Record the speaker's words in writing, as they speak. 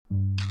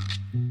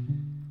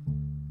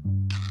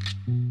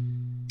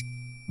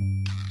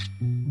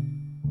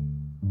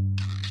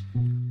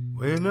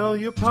When all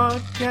your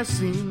podcasts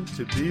seem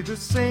to be the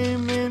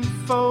same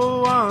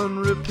info on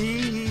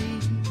repeat,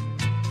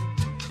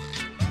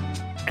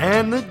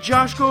 and the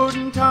Josh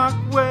Gordon talk,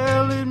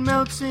 well, it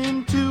melts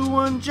into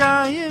one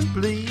giant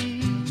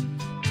bleed.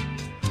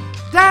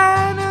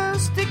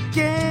 Dynasty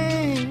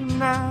Game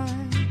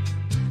Night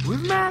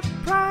with Matt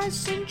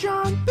Price and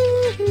John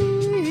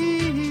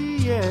B.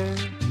 Yeah.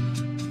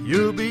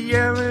 You'll be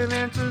yelling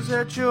answers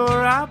at your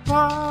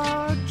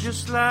iPod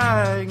just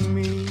like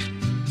me.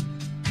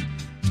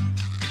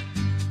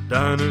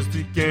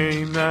 Dynasty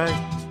Game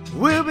Night,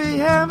 we'll be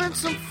having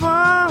some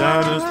fun.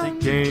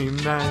 Dynasty Game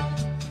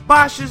Night,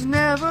 Bosch has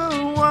never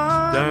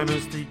won.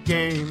 Dynasty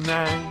Game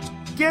Night,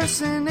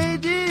 guessing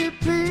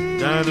ADP.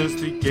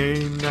 Dynasty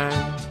Game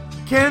Night,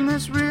 can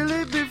this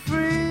really be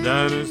free?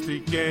 Dynasty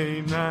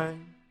Game Night,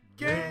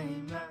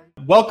 Game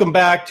Night. Welcome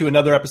back to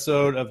another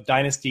episode of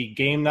Dynasty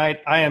Game Night.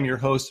 I am your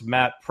host,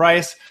 Matt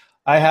Price.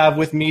 I have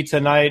with me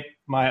tonight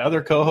my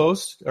other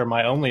co-host, or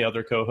my only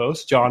other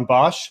co-host, John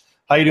Bosch.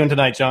 How you doing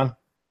tonight, John?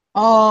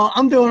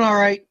 I'm doing all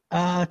right.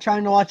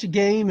 Trying to watch a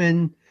game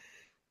and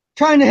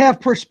trying to have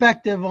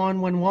perspective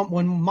on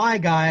when my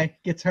guy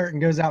gets hurt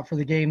and goes out for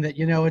the game. That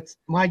it's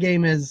my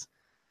game is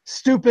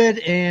stupid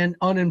and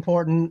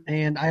unimportant,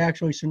 and I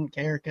actually shouldn't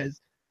care because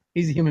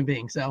he's a human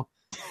being. So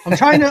I'm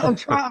trying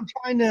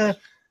to.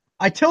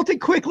 I tilted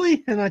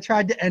quickly and I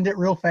tried to end it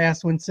real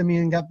fast when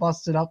Simeon got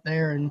busted up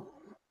there, and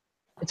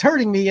it's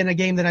hurting me in a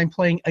game that I'm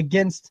playing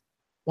against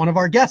one of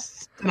our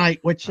guests tonight,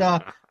 which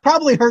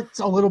probably hurts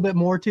a little bit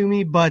more to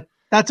me, but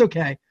that's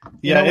okay.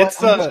 Yeah,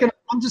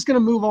 I'm just gonna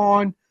move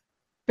on.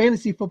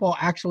 Fantasy football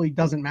actually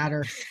doesn't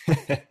matter.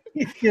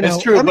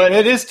 It's true, but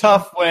it is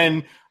tough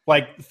when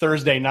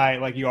Thursday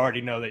night, you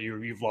already know that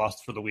you've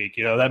lost for the week.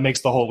 That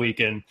makes the whole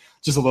weekend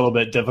just a little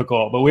bit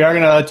difficult. But we are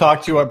going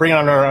to bring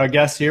on our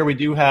guests here. We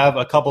do have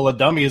a couple of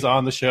dummies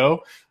on the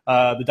show,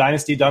 the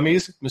Dynasty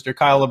Dummies, Mr.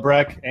 Kyle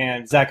LeBrecq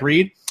and Zach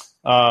Reed.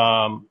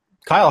 Kyle,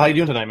 how you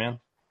doing tonight, man?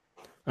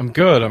 I'm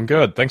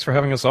good. Thanks for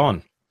having us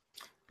on.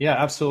 Yeah,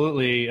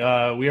 absolutely.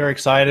 We are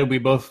excited.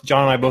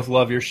 John and I both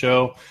love your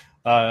show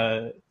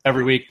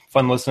every week.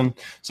 Fun listen.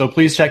 So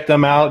please check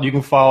them out. You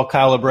can follow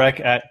Kyle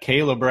LeBrecq at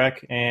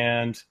KLeBrecq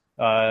and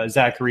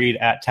Zach Reed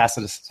at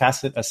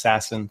Tacit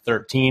Assassin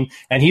 13.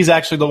 And he's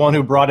actually the one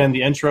who brought in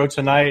the intro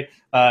tonight.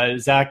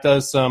 Zach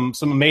does some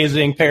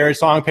amazing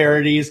song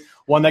parodies.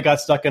 One that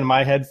got stuck in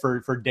my head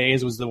for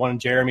days was the one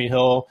Jeremy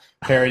Hill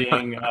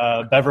parodying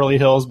Beverly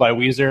Hills by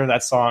Weezer.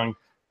 That song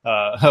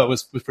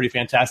was pretty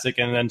fantastic,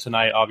 and then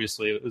tonight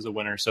obviously it was a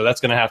winner, so that's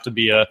going to have to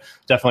be a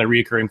definitely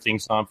recurring theme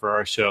song for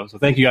our show. So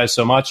thank you guys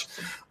so much.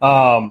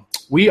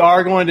 We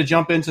are going to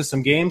jump into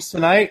some games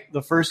tonight.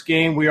 The first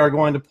game we are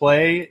going to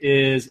play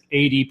is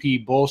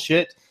ADP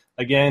bullshit.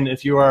 Again,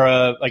 if you're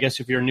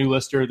a new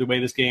listener, the way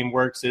this game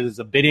works is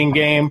a bidding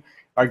game.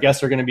 Our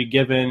guests are going to be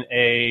given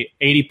a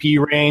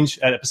ADP range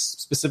at a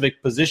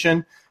specific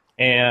position,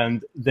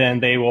 and then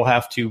they will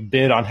have to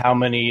bid on how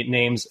many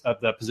names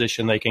of that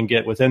position they can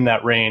get within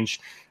that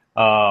range.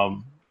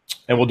 And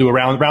we'll do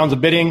rounds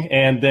of bidding,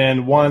 and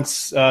then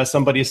once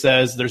somebody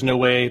says there's no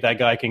way that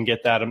guy can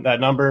get that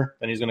number,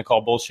 then he's going to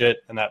call bullshit,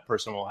 and that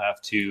person will have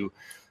to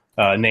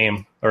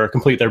name or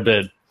complete their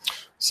bid.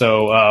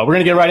 So we're going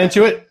to get right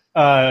into it.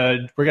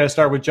 We're going to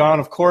start with John,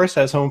 of course,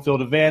 has home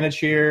field advantage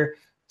here.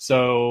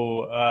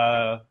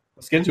 So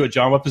let's get into it,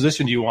 John. What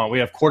position do you want? We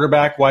have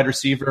quarterback, wide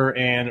receiver,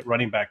 and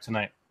running back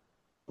tonight.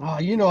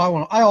 I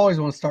always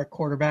want to start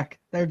quarterback.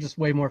 They're just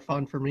way more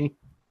fun for me.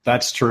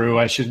 That's true.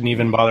 I shouldn't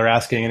even bother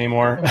asking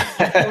anymore.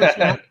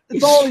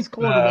 It's always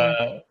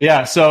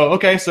quarterback. So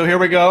here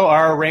we go.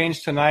 Our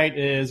range tonight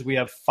is we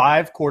have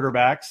 5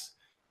 quarterbacks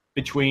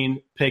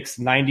between picks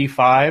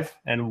 95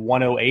 and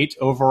 108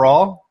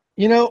 overall.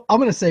 I'm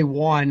going to say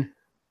 1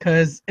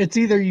 because it's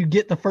either you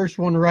get the first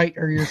one right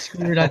or you're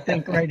screwed, I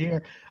think, right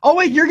here. Oh,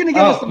 wait, you're going to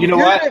give us the marker. You know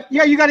what?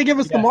 You got to give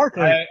us the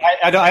marker.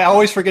 I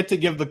always forget to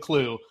give the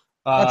clue.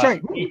 That's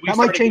right. That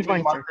might change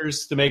my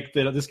markers to make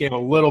this game a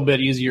little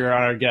bit easier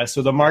on our guests.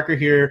 So the marker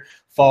here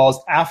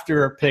falls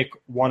after pick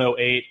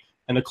 108,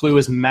 and the clue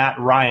is Matt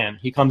Ryan.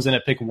 He comes in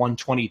at pick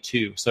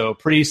 122. So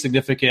pretty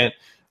significant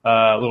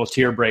little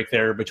tier break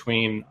there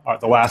between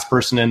the last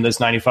person in this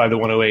 95 to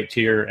 108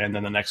 tier and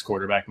then the next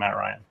quarterback, Matt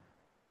Ryan.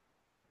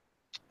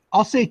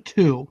 I'll say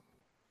 2.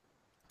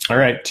 All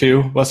right,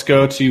 2. Let's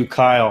go to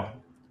Kyle.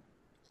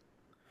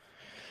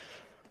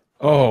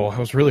 Oh, I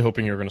was really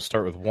hoping you were going to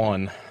start with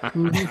 1.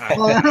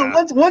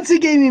 Well, once he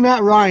gave me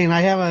Matt Ryan,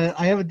 I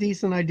have a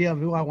decent idea of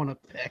who I want to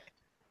pick.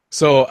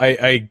 So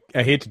I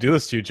hate to do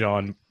this to you,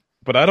 John,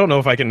 but I don't know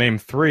if I can name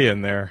 3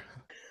 in there.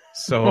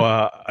 So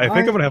I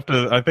think I'm gonna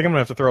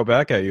have to throw it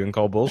back at you and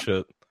call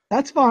bullshit.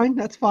 That's fine.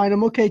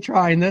 I'm okay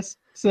trying this.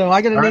 So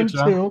I got to name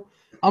 2.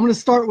 I'm going to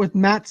start with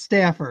Matt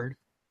Stafford.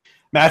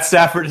 Matt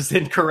Stafford is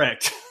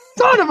incorrect.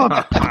 Son of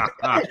a!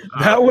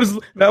 That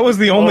was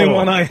the only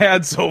one I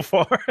had so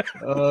far.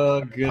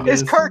 Oh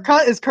goodness!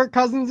 Is Kirk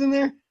Cousins in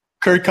there?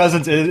 Kirk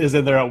Cousins is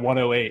in there at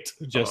 108.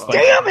 Just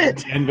damn it! At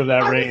the end of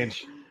that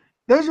range.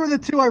 Those were the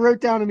two I wrote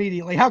down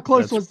immediately. How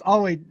close was?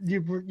 Oh wait, you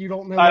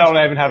don't know. I don't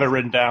even have it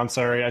written down.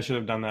 Sorry, I should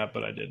have done that,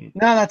 but I didn't.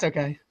 No, that's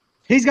okay.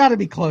 He's got to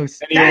be close.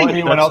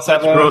 Anyone else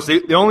have gross.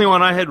 The only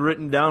one I had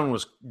written down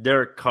was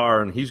Derek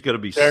Carr, and he's got to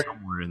be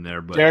somewhere in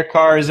there. But Derek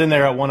Carr is in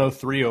there at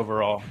 103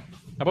 overall. How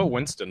about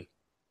Winston?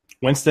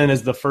 Winston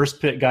is the first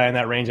pick guy in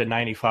that range at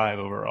 95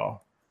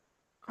 overall.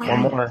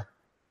 One more.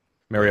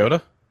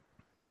 Mariota?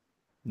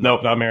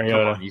 Nope, not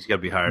Mariota. He's got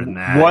to be higher than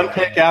that. One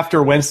pick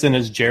after Winston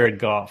is Jared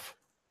Goff.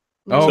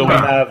 Oh, so we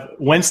have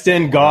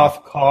Winston,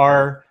 Goff,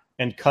 Carr,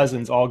 and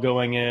Cousins all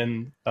going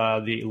in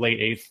the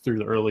late 8th through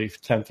the early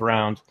 10th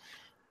round.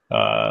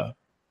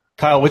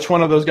 Kyle, which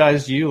one of those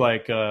guys do you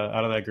like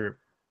out of that group?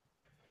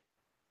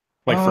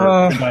 Like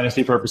for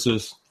dynasty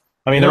purposes?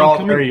 I mean, they're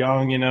all very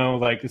young,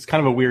 like it's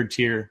kind of a weird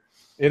tier.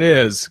 It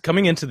is.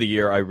 Coming into the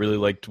year, I really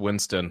liked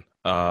Winston,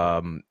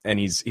 and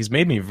he's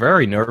made me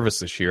very nervous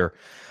this year.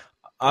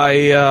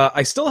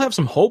 I still have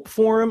some hope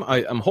for him.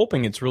 I'm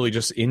hoping it's really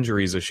just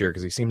injuries this year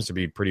because he seems to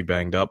be pretty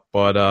banged up.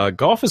 But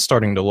Goff is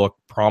starting to look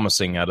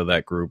promising out of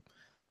that group.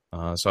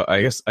 So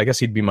I guess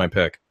he'd be my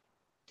pick.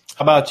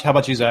 How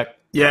about you, Zach?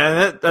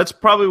 Yeah, that's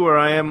probably where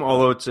I am.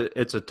 Although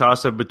it's a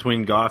toss up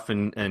between Goff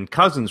and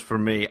Cousins for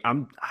me.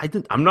 I'm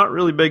not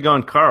really big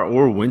on Carr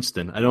or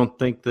Winston. I don't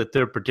think that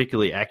they're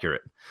particularly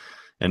accurate,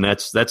 and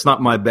that's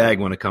not my bag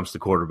when it comes to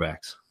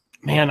quarterbacks.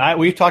 Man,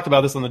 we've talked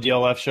about this on the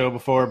DLF show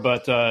before,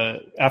 but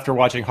after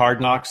watching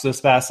Hard Knocks this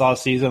past off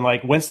season,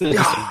 like Winston is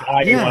just a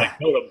guy you want to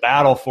go to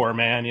battle for,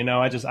 man.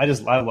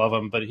 I love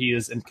him, but he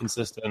is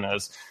inconsistent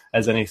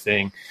as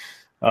anything.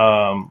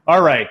 All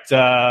right,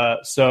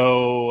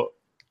 so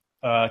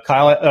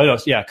Kyle,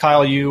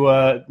 Kyle,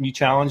 you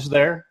challenged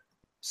there,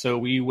 so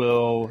we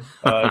will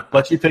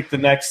let you pick the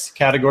next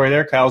category.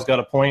 There, Kyle's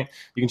got a point.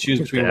 You can choose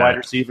between wide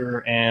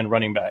receiver and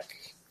running back.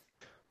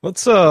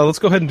 Let's go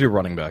ahead and do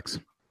running backs.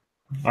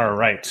 All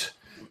right.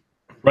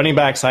 Running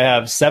backs, I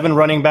have 7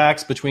 running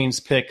backs between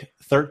pick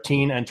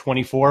 13 and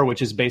 24,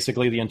 which is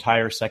basically the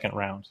entire second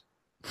round.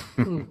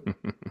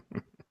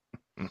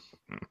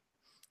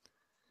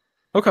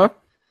 Okay.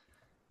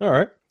 All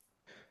right.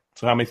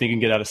 So how many think you can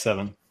get out of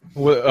 7?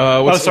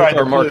 What's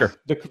our marker?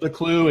 The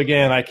clue,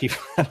 again, I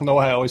don't know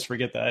why I always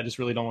forget that. I just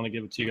really don't want to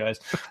give it to you guys.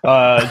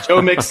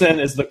 Joe Mixon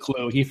is the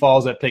clue. He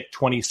falls at pick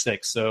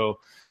 26, so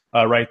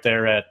right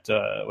there at,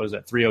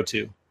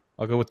 302.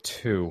 I'll go with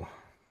 2.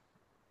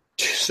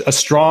 A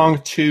strong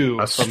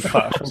 2 from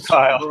Kyle.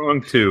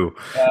 Strong 2.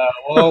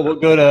 We'll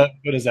go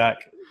to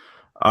Zach.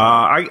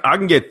 I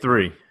can get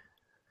 3.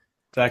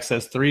 Zach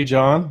says 3.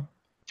 John?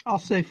 I'll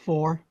say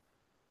 4.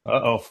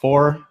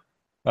 4.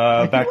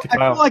 Back to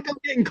Kyle. I feel like I'm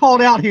getting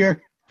called out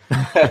here.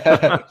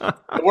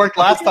 It worked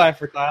last time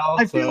for Kyle.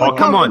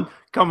 Come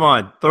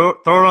on. Throw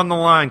it on the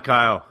line,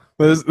 Kyle.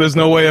 There's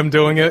no way I'm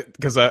doing it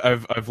because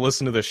I've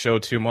listened to the show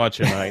too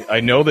much, and I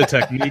know the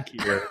technique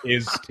here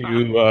is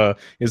to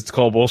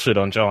call bullshit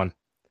on John.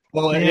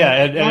 Well,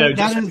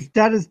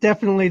 that is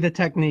definitely the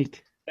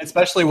technique.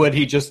 Especially when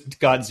he just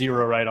got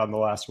 0 right on the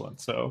last one.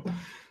 So,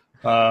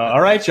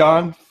 all right,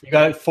 John, you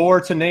got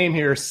 4 to name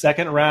here.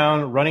 Second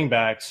round running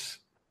backs.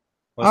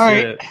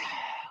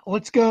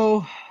 Let's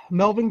go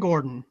Melvin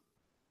Gordon.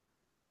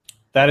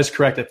 That is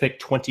correct at pick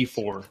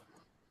 24.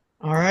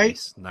 All right.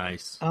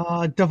 Nice.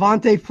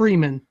 Devontae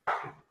Freeman.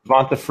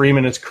 Devonta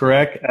Freeman is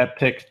correct at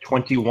pick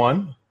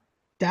 21.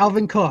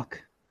 Dalvin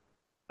Cook.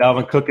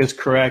 Dalvin Cook is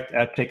correct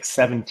at pick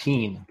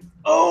 17.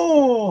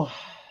 Oh!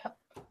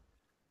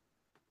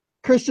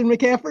 Christian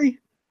McCaffrey.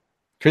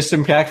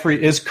 Christian McCaffrey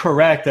is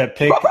correct at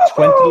pick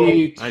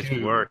 22. Nice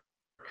work.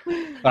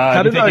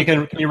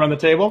 Can you run the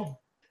table?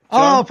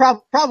 John?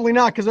 Oh, probably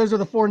not, because those are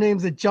the 4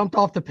 names that jumped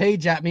off the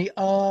page at me.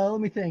 Let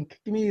me think.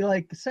 Give me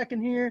like a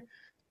second here.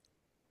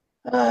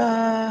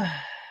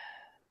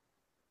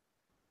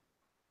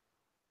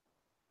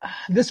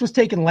 This was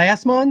taken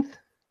last month?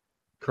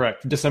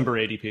 Correct. December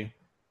ADP.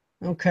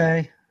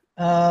 Okay.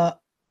 Hunt?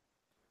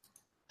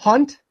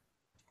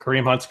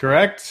 Kareem Hunt's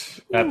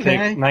correct at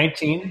pick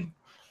 19.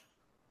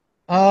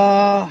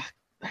 I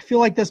feel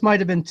like this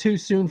might have been too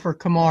soon for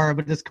Kamara,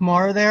 but is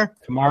Kamara there?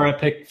 Kamara at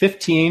pick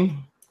 15.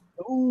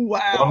 Oh,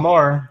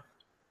 wow.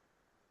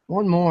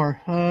 One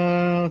more.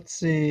 Let's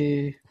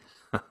see.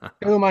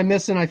 Who am I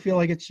missing? I feel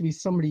like it should be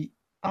somebody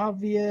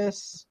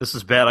obvious. This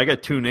is bad. I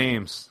got 2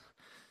 names.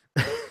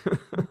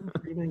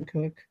 Freeman,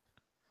 Cook,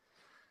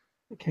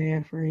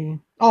 McCaffrey.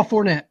 Oh,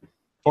 Fournette.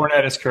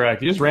 Fournette is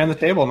correct. You just ran the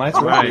table. Nice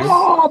work.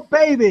 Oh,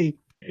 baby.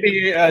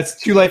 Maybe,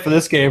 it's too late for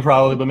this game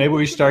probably, but maybe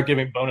we should start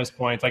giving bonus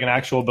points, like an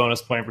actual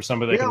bonus point for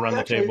somebody that can run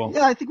the table.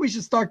 Yeah, I think we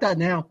should start that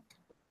now.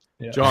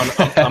 Yeah. John,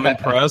 I'm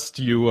impressed.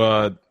 You,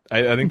 I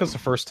think that's the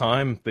first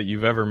time that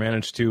you've ever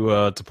managed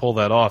to pull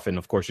that off, and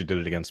of course you did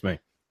it against me.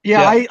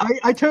 Yeah.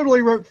 I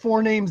totally wrote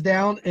 4 names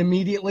down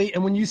immediately,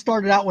 and when you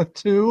started out with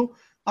 2,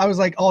 I was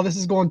like, oh, this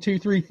is going 2,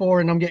 3, 4,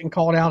 and I'm getting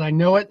called out. I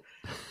know it.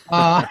 So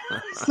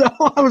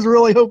I was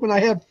really hoping I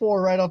had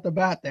 4 right off the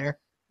bat there.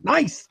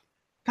 Nice.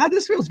 God,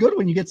 this feels good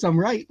when you get some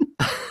right.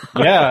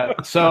 Yeah.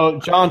 So,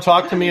 John,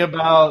 talk to me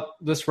about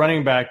this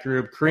running back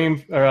group.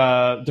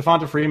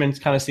 Devonta Freeman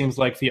kind of seems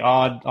like the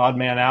odd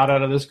man out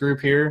of this group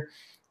here.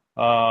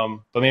 But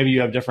maybe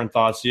you have different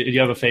thoughts. Do you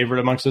have a favorite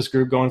amongst this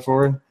group going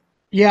forward?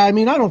 Yeah, I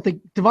mean, I don't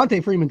think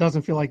Devonta Freeman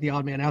doesn't feel like the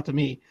odd man out to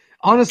me.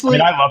 Honestly,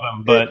 I love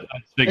him, but I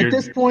figured at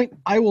this point,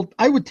 I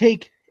would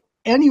take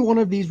any one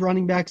of these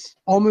running backs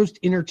almost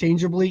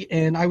interchangeably,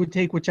 and I would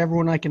take whichever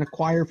one I can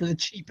acquire for the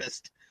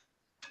cheapest.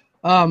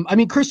 I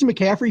mean, Christian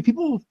McCaffrey,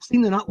 people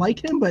seem to not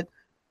like him, but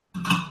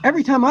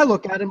every time I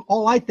look at him,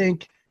 all I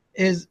think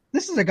is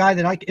this is a guy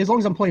that as long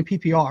as I'm playing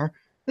PPR,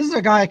 this is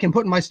a guy I can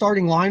put in my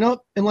starting lineup,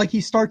 and like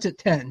he starts at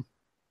 10.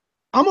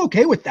 I'm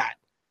okay with that.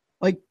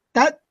 Like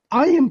that,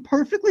 I am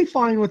perfectly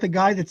fine with a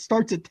guy that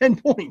starts at 10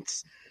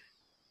 points.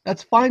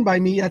 That's fine by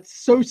me. That's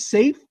so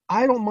safe.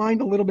 I don't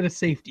mind a little bit of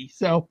safety.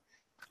 So,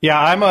 yeah,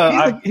 I'm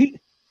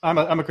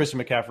a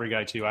Christian McCaffrey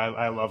guy too.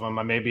 I love him.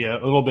 I may be a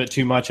little bit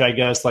too much, I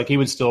guess. Like he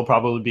would still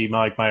probably be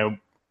my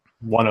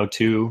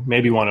 102,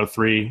 maybe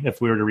 103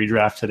 if we were to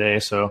redraft today.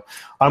 So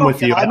I'm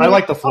with you. I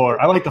like the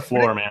floor. I like the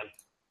floor, man.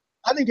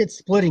 I think it's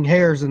splitting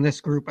hairs in this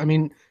group. I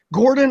mean,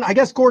 Gordon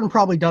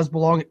probably does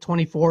belong at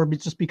 24, but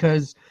just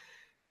because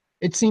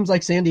it seems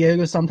like San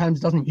Diego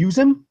sometimes doesn't use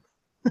him.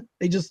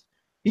 He just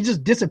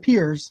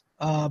disappears.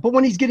 But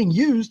when he's getting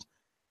used,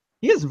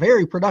 he is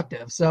very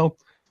productive. So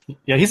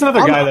yeah, he's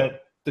another guy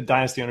that the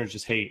dynasty owners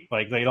just hate.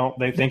 Like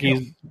they think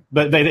he's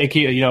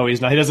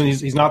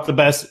not the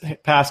best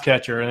pass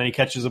catcher, and then he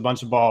catches a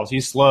bunch of balls.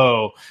 He's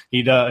slow.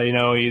 He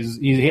does,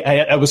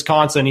 at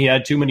Wisconsin he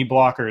had too many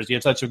blockers. He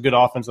had such a good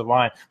offensive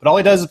line, but all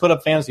he does is put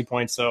up fantasy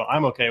points. So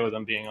I'm okay with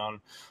him being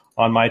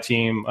on my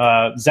team.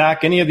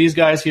 Zach, any of these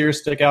guys here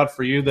stick out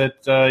for you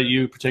that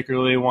you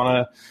particularly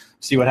want to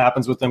see what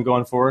happens with them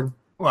going forward?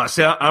 Well,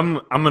 see,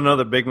 I'm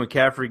another big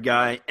McCaffrey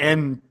guy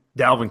and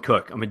Dalvin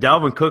Cook. I mean,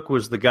 Dalvin Cook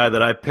was the guy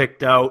that I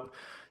picked out.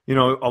 A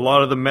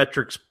lot of the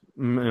metrics,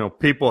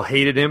 people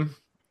hated him,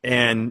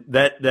 and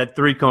that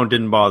 3-cone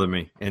didn't bother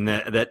me, and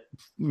that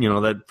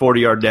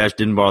 40-yard dash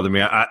didn't bother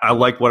me. I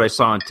like what I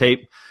saw on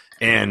tape,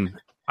 and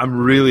I'm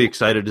really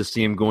excited to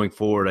see him going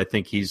forward. I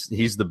think he's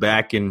the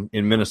back in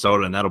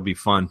Minnesota, and that'll be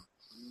fun.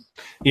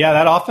 Yeah,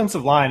 that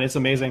offensive line, it's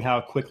amazing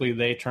how quickly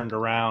they turned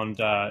around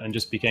and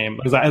just became –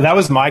 because that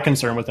was my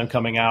concern with him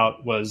coming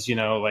out was,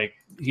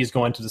 he's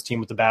going to this team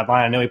with a bad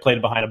line. I know he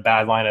played behind a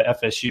bad line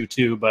at FSU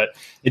too, but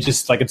it's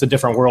just it's a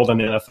different world in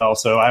the NFL.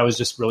 So I was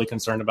just really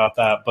concerned about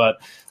that.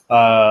 But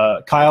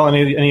Kyle,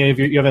 any of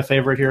you have a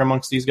favorite here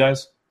amongst these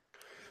guys?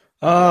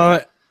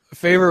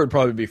 Favorite would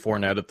probably be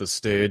Fournette at this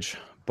stage.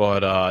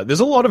 But there's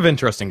a lot of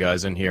interesting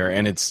guys in here,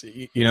 and it's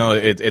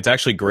it's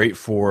actually great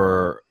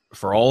for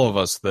all of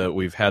us that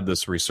we've had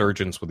this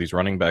resurgence with these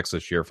running backs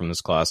this year from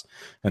this class,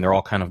 and they're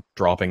all kind of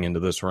dropping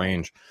into this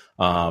range.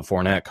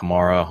 Fournette,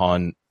 Kamara,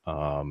 Hunt,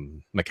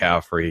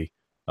 McCaffrey,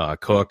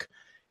 Cook.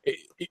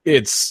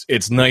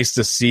 It's nice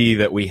to see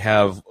that we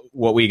have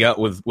what we got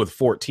with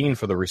 14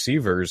 for the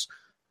receivers.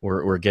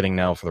 We're getting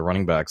now for the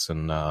running backs,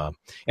 and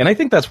I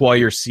think that's why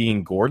you're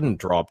seeing Gordon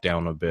drop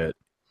down a bit.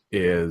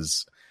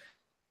 Is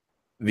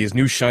these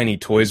new shiny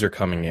toys are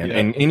coming in,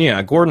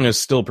 and Gordon is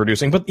still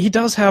producing, but he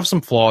does have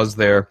some flaws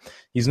there.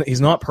 He's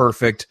not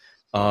perfect,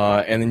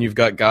 and then you've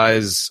got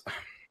guys.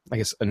 I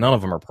guess none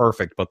of them are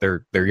perfect, but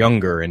they're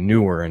younger and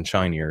newer and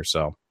shinier.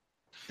 So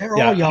they're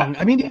all young.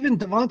 I mean, even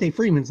Devonta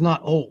Freeman's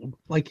not old.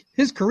 Like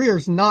his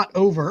career's not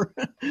over.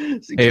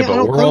 Hey,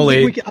 but we're all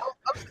ages,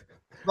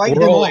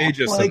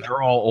 and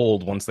they're all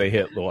old once they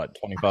hit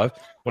 25,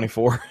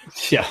 24.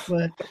 Yeah,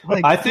 but,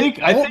 I think.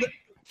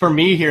 For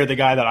me here, the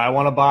guy that I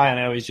want to buy, and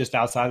I know he's just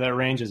outside that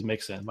range, is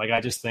Mixon. I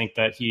just think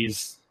that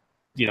he's,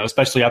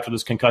 especially after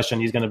this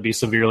concussion, he's going to be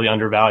severely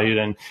undervalued.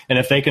 And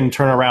if they can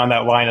turn around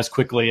that line as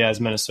quickly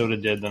as Minnesota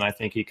did, then I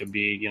think he could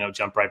be,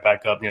 jump right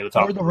back up near the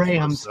top. Or the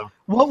Rams. So.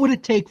 What would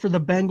it take for the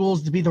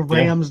Bengals to be the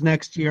Rams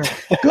next year?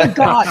 Good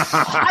God.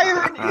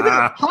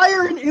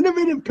 Hire an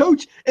innovative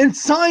coach and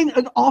sign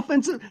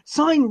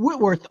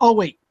Whitworth. Oh,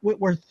 wait.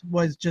 Whitworth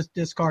was just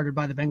discarded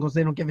by the Bengals.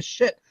 They don't give a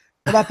shit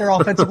about their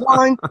offensive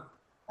line.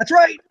 That's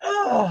right.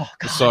 Oh,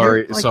 God.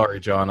 Sorry,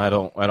 John. I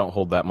don't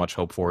hold that much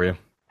hope for you.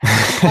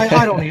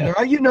 I don't either.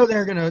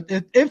 They're gonna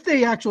if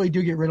they actually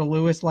do get rid of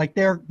Lewis,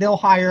 they'll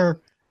hire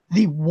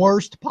the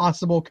worst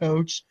possible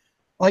coach.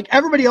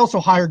 Everybody else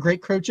will hire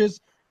great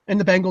coaches, and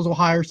the Bengals will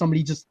hire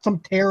somebody just some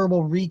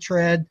terrible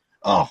retread.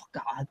 Oh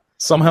God.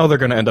 Somehow they're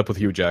gonna end up with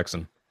Hugh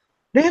Jackson.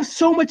 They have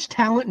so much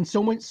talent and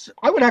so much.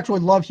 I would actually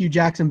love Hugh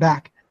Jackson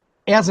back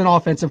as an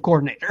offensive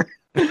coordinator.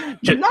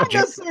 Not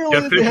necessarily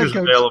as the head coach.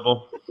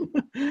 Available.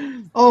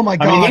 Oh my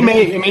God!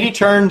 He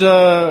turned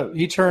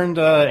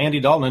Andy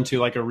Dalton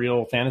into a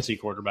real fantasy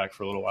quarterback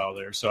for a little while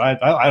there. So I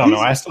don't know.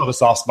 I still have a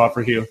soft spot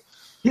for Hugh.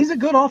 He's a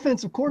good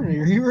offensive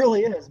coordinator. He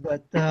really is.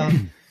 But they're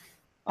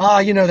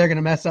going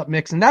to mess up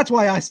Mixon. That's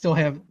why I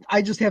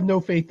just have no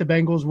faith the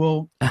Bengals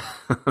will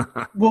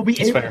be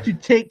able to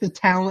take the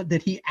talent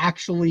that he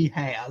actually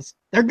has.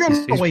 They're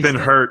going to waste it.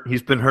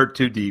 He's been hurt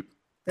too deep.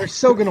 They're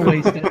so going to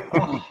waste it.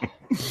 Oh.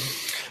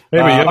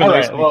 Maybe you have a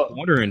nice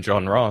water in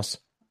John Ross.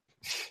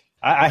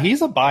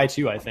 He's a buy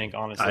too, I think.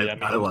 Honestly,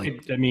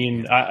 I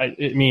mean,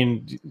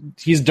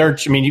 he's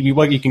dirt. I mean,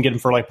 you can get him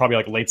for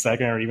probably late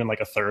second or even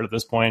a third at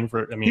this point.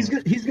 He's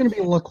going to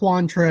be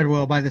Laquan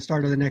Treadwell by the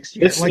start of the next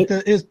year.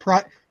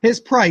 His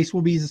price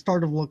will be the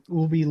start of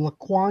will be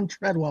Laquan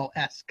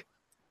Treadwell-esque.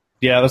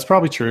 Yeah, that's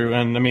probably true.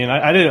 And I mean,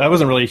 I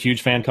wasn't really a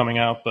huge fan coming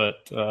out,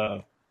 but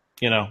for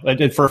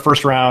a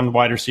first round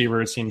wide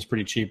receiver, it seems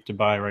pretty cheap to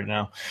buy right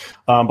now.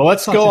 But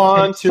let's go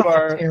on to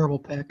our terrible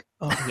pick.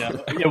 Oh. Yeah,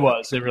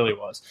 it really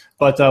was.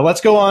 But let's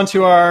go on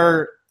to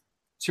our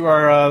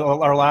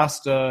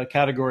last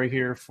category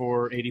here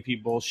for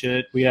ADP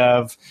bullshit. We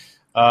have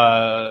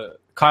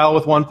Kyle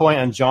with 1 point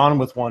and John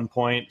with 1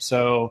 point.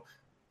 So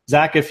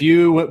Zach, if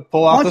you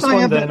pull off this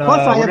one, then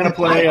we're going to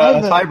play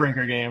a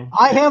tiebreaker game.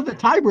 I have the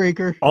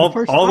tiebreaker. All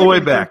the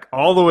way back.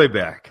 All the way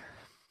back.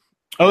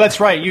 Oh,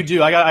 that's right. You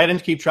do. I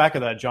didn't keep track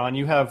of that, John.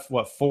 You have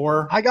what,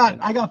 4? I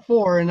got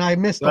 4, and I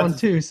missed on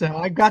 2, so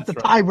I got the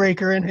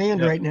tiebreaker in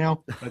hand right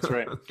now. That's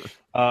right.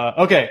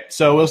 Okay,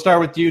 so we'll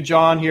start with you,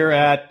 John. Here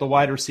at the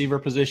wide receiver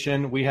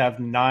position, we have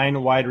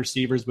 9 wide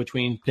receivers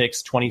between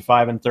picks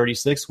 25 and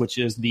 36, which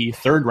is the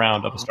third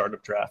round of a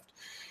startup draft.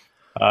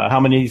 How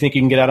many do you think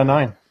you can get out of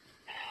 9?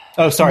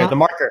 Oh, sorry, the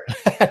marker.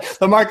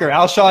 The marker.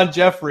 Alshon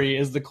Jeffrey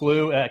is the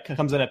clue.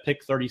 Comes in at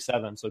pick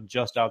 37, so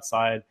just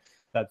outside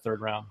that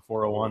third round,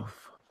 401.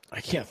 I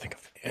can't think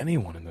of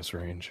anyone in this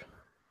range.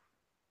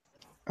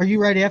 Are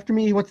you right after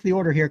me? What's the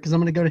order here? Because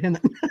I'm going to go to him.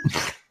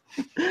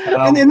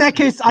 And in that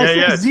case, I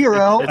say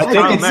 0. I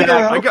think it's 0.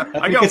 I got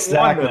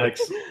 1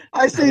 next.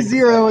 I say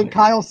 0, and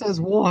Kyle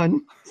says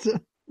 1. So,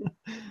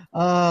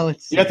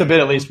 let's see. You have to bid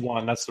at least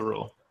 1. That's the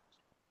rule.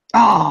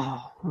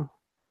 Oh.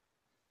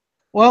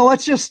 Well,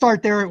 let's just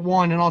start there at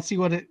 1, and I'll see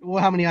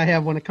how many I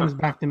have when it comes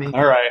back to me.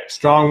 All right.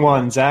 Strong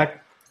 1.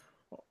 Zach?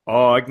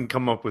 Oh, I can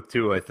come up with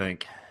 2, I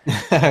think.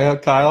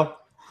 Kyle?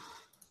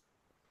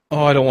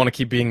 Oh, I don't want to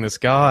keep being this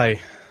guy.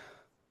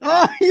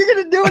 Oh, you're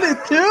going to do it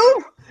at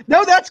 2?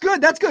 No, that's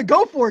good. That's good.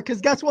 Go for it, because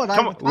guess what?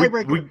 I'm a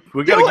tiebreaker.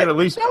 We got to get at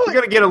least. We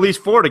got to get at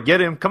least 4 to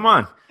get him. Come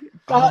on,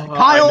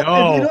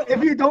 Kyle.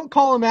 If you don't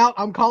call him out,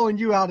 I'm calling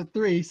you out at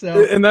 3.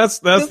 So, and that's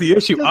the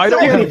issue. I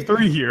don't have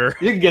 3 here.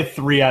 You can get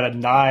 3 out of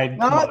 9.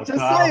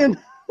 Saying.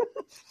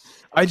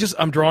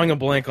 I'm drawing a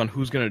blank on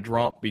who's going to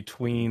drop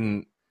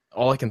between.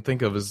 All I can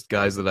think of is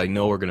guys that I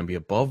know are going to be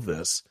above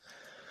this.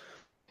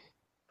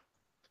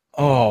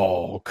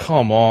 Oh,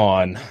 come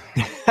on.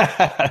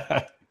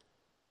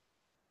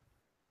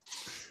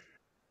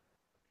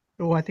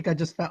 Oh, I think I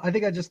just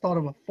thought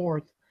of a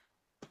 4th.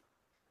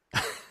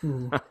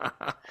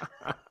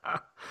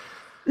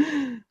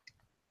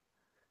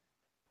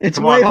 It's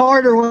way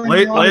harder when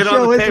lay you're on it the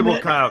show, on the table,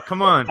 isn't it? Kyle.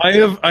 Come on.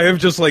 I have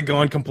just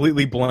gone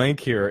completely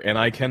blank here, and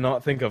I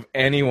cannot think of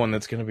anyone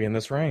that's going to be in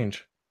this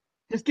range.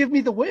 Just give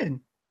me the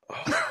win.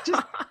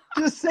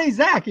 Just say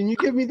Zach, and you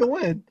give me the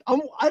win.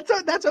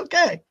 That's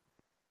okay.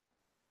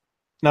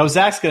 No,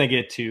 Zach's going to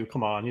get 2.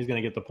 Come on, he's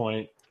going to get the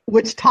point.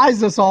 Which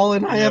ties us all,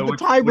 and I have the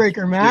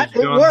tiebreaker, Matt.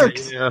 It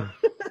works. Yeah.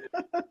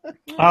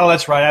 Oh,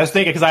 that's right. I was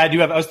thinking because I have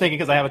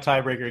a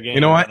tiebreaker game.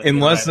 You know what?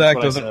 Unless Zach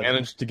doesn't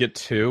manage to get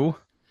 2,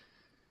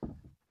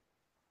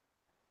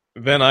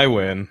 then I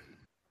win.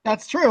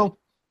 That's true.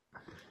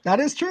 That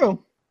is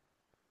true.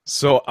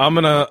 So I'm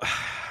gonna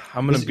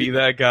be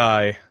that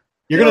guy.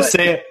 You're going to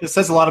say it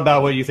says a lot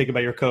about what you think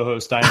about your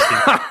co-host, Dynasty.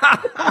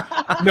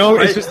 No,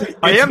 it's just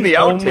I am the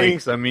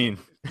outtakes. I mean,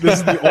 this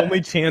is the only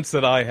chance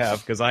that I have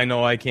because I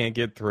know I can't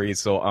get 3.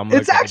 So I'm.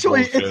 This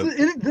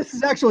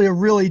is actually a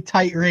really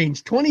tight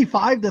range,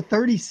 25 to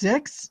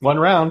 36. 1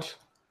 round.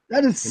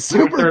 That is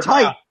super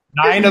tight. Round.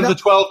 9 of the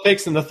 12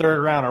 picks in the third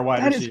round are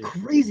wide receiver. That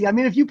is crazy. I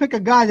mean, if you pick a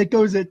guy that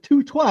goes at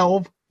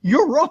 212,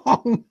 you're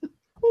wrong.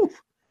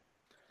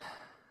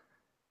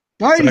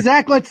 All right,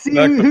 Zach, let's see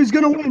who's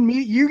going to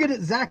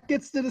win. Zach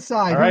gets to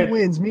decide who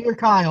wins, me or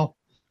Kyle.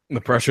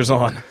 The pressure's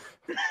on.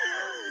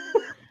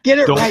 Get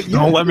it right.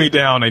 Don't let me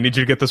down. I need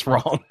you to get this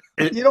wrong.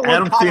 You don't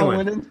want Kyle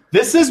winning.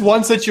 This is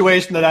one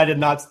situation that I did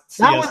not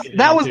see.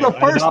 That was the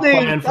first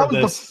name. That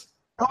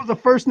was the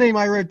first name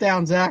I wrote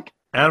down, Zach.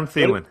 Adam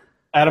Thielen.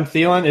 Adam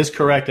Thielen is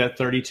correct at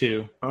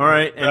 32. All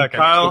right, and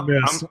Kyle,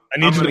 I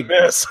need you to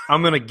miss.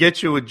 I'm going to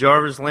get you with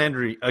Jarvis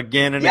Landry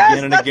again and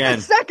again and again.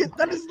 That's the second.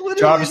 That is literally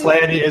Jarvis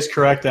Landry is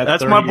correct at 30.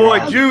 That's my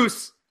boy,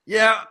 Juice.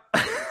 Yeah.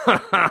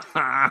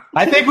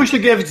 I think we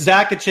should give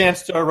Zach a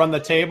chance to run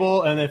the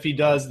table, and if he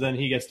does, then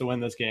he gets to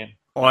win this game.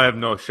 Oh, I have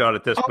no shot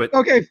at this. But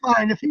okay,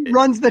 fine. If he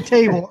runs the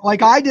table,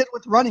 like I did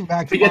with running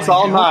backs. If he gets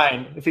all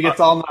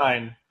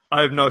 9.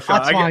 I have no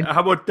shot.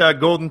 How about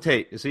Golden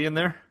Tate? Is he in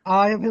there?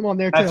 I have him on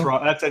there, too. That's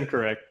wrong. That's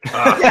incorrect.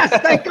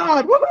 Yes, thank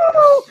God.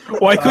 Woo-hoo!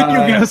 Why couldn't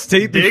you guess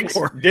Tate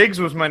before?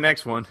 Diggs was my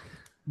next one.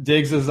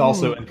 Diggs is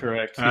also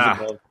incorrect.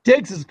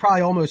 Diggs is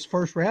probably almost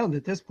first round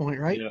at this point,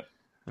 right?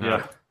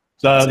 Yeah.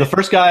 So the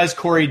first guy is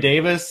Corey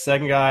Davis.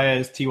 Second guy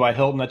is T.Y.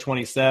 Hilton at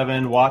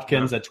 27.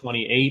 Watkins at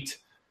 28.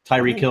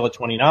 Tyreek Hill at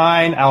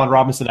 29. Allen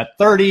Robinson at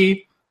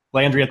 30.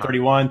 Landry at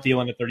 31.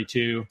 Thielen at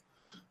 32.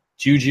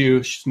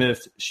 Juju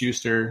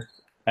Smith-Schuster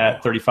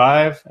at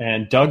 35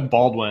 and Doug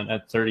Baldwin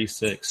at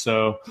 36.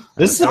 So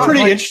this is a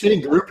pretty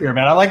interesting group here,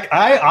 man.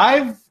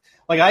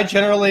 I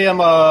generally am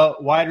a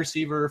wide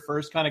receiver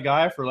first kind of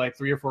guy for like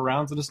 3 or 4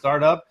 rounds in a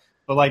startup.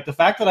 But like the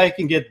fact that I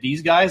can get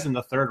these guys in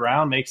the 3rd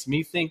round makes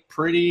me think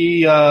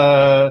pretty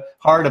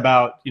hard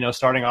about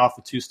starting off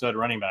with 2 stud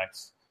running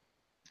backs.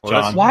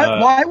 John,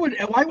 why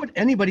would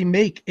anybody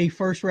make a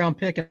 1st round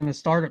pick in a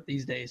startup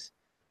these days?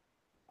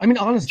 I mean,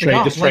 honestly,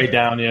 trade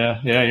down.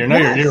 Yeah.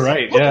 You're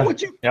right.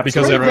 Yeah,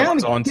 because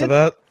everyone's onto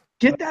that.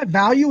 Get that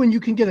value, and you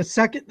can get a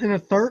 2nd and a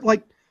 3rd.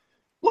 Like,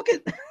 look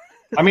at.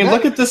 I mean,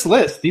 look at this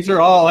list. These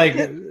are all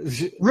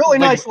really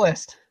nice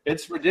list.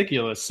 It's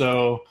ridiculous.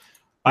 So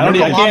a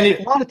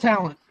lot of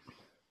talent.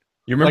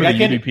 You remember the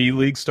UDP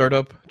League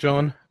startup,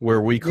 John,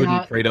 where we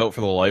couldn't trade out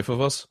for the life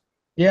of us?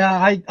 Yeah,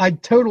 I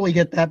totally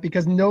get that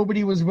because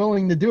nobody was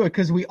willing to do it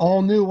because we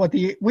all knew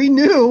we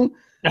knew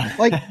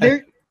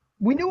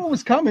what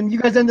was coming. You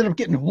guys ended up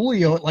getting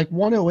Julio at like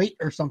 108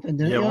 or something,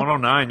 didn't you? Yeah,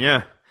 109,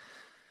 yeah.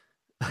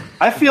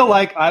 I feel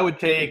like I would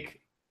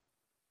take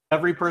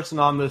every person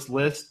on this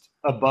list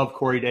above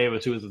Corey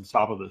Davis, who is at the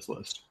top of this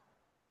list.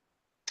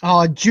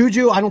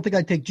 Juju, I don't think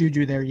I'd take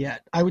Juju there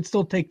yet. I would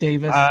still take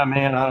Davis.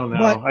 Man, I don't know.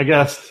 But I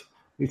guess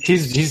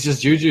he's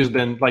Juju's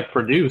been like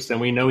produced, and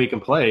we know he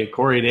can play.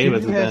 Corey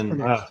Davis has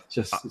been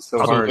just so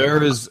hard.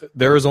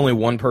 There is only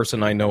one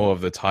person I know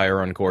of that's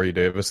higher on Corey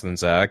Davis than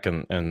Zach,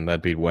 and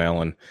that'd be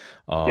Whalen.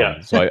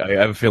 So I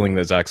have a feeling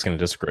that Zach's going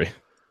to disagree.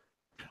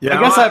 Yeah,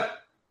 I guess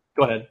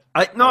go ahead.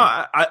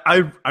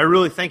 I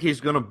really think he's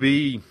going to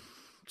be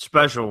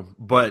special,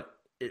 but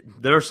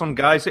there are some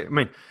guys. I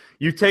mean,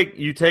 you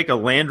take a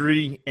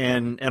Landry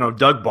and a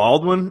Doug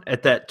Baldwin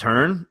at that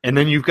turn, and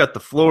then you've got the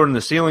floor and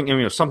the ceiling. I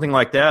mean, something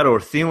like that, or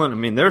Thielen. I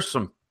mean, there's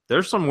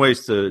some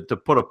ways to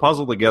put a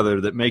puzzle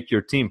together that make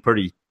your team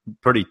pretty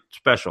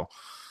special.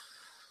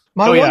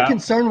 My one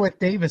concern with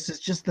Davis is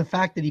just the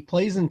fact that he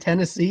plays in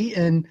Tennessee,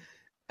 and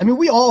I mean,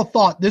 we all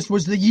thought this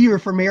was the year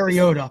for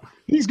Mariota.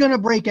 He's going to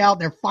break out.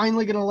 They're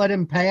finally going to let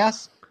him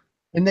pass.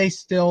 And they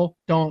still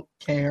don't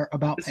care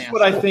about This passing. is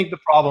what I think the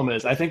problem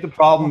is. I think the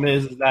problem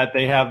is that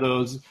they have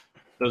those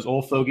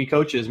old fogey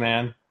coaches,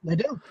 man. They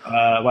do.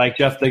 Like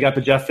Jeff, they got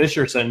the Jeff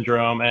Fisher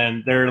syndrome,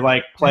 and they're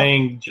like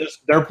playing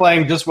just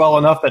well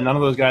enough that none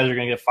of those guys are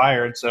going to get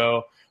fired.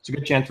 So it's a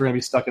good chance we're going to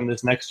be stuck in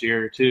this next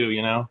year too.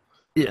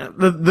 Yeah,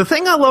 the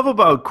thing I love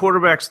about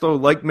quarterbacks, though,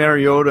 like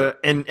Mariota,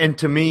 and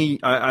to me,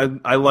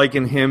 I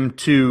liken him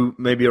to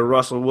maybe a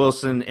Russell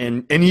Wilson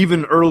and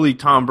even early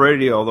Tom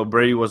Brady, although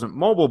Brady wasn't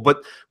mobile,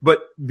 but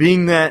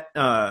being that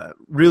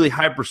really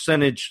high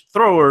percentage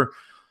thrower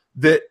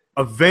that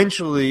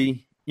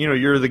eventually,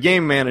 you're the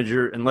game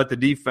manager and let the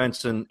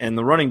defense and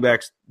the running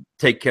backs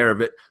take care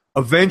of it.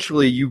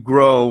 Eventually you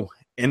grow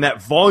and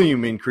that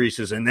volume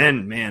increases, and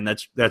then, man,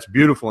 that's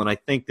beautiful. And I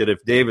think that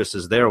if Davis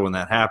is there when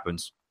that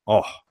happens,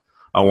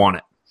 I want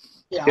it.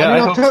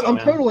 Yeah, I'm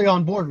totally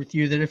on board with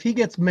you that if he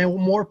gets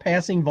more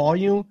passing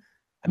volume,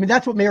 I mean,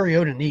 that's what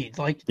Mariota needs.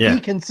 Like, he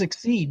can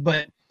succeed,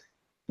 but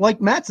like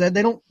Matt said,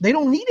 they don't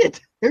need it.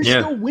 They're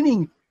still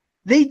winning.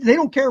 They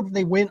don't care if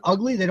they win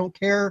ugly. They don't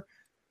care.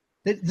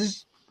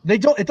 They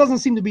don't. It doesn't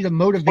seem to be the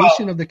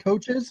motivation of the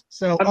coaches.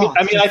 So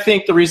I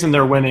think the reason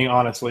they're winning,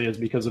 honestly, is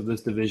because of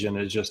this division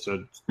is just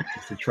a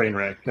train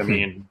wreck. I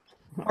mean.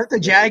 Aren't the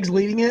Jags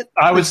leading it?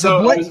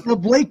 The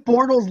Blake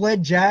Bortles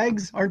led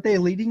Jags. Aren't they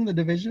leading the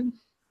division?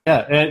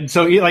 Yeah, and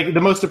so the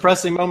most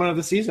depressing moment of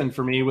the season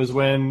for me was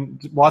when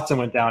Watson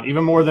went down.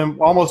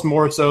 Almost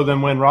more so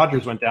than when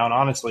Rodgers went down.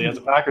 Honestly, as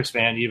a Packers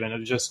fan, even it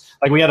was just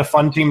like we had a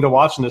fun team to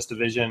watch in this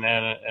division,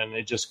 and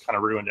it just kind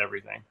of ruined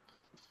everything.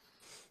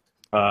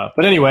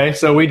 But anyway,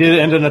 so we did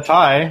end in a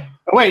tie.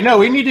 Oh, wait, no,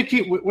 we need to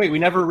keep. Wait, we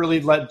never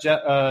really let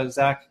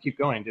Zach keep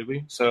going, did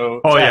we? So.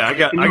 Oh yeah, I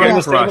got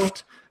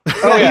crushed.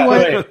 Oh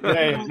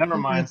yeah, never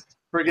mind.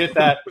 Forget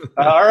that.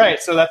 All right,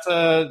 so that's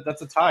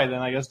a tie.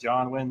 Then I guess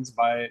John wins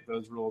by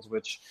those rules,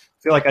 which I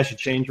feel like I should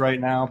change right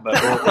now.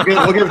 But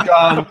we'll give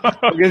John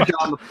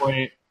the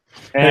point.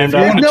 And if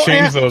you want to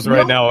change those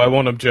right now, I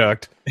won't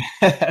object.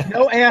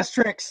 No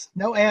asterisks.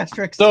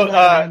 So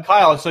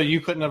Kyle, so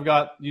you couldn't have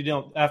got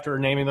after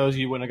naming those,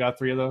 you wouldn't have got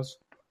 3 of those.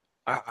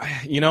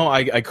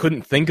 I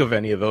couldn't think of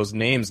any of those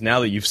names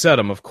now that you've said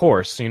them. Of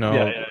course,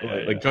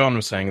 like John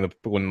was saying,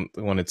 when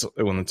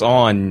it's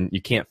on,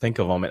 you can't think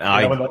of them.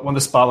 And when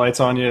the spotlight's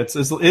on you, it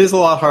is a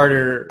lot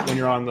harder when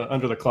you're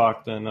under the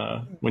clock than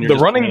when you're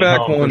the running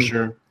back one. For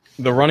sure.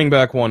 The running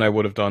back one I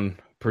would have done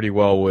pretty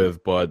well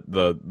with, but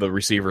the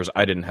receivers,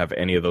 I didn't have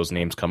any of those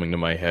names coming to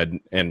my head.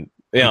 And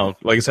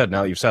like I said,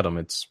 now that you've said them,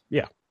 it's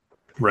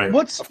right.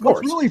 What's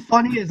really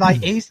funny is I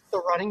aced the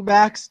running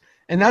backs.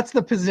 And that's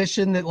the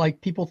position that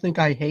like people think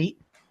I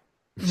hate.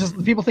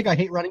 Just people think I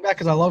hate running back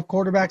because I love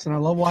quarterbacks and I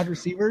love wide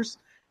receivers.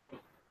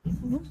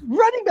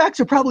 Running backs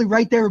are probably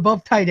right there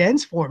above tight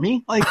ends for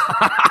me. Like,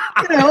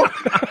 come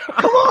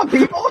on,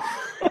 people.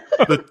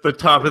 The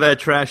top of that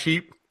trash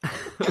heap.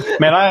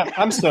 Man,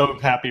 I'm so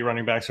happy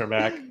running backs are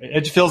back.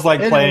 It feels like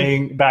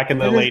playing back in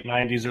the late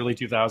 90s, early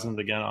 2000s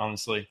again,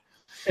 honestly.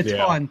 It's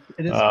fun.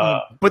 It is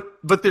fun.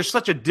 But there's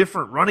such a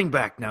different running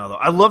back now, though.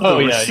 I love the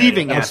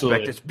receiving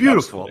aspect. It's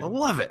beautiful. Absolutely. I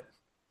love it.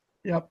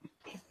 Yep.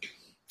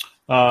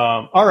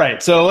 All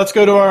right, so let's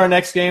go to our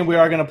next game. We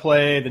are going to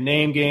play the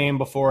name game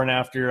before and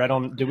after.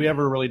 Did we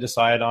ever really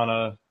decide on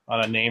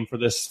a name for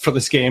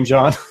this game,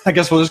 John? I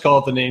guess we'll just call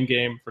it the name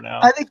game for now.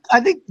 I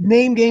think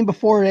name game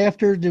before and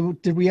after.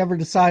 Did we ever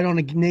decide on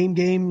a name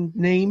game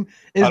name?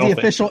 Is the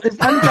official? So.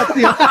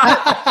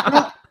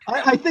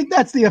 I think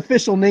that's the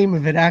official name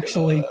of it,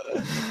 actually.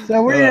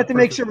 So we're gonna have to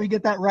make sure we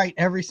get that right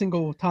every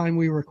single time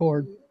we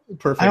record.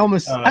 Perfect. I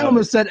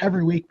almost said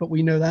every week, but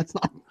we know that's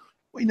not.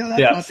 We know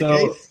that's not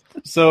the case.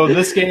 So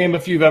this game,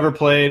 if you've ever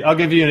played, I'll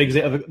give you an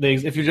example.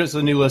 If you're just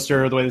a new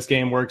listener, the way this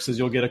game works is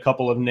you'll get a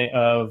couple of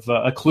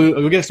a clue.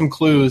 You'll get some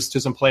clues to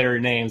some player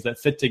names that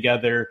fit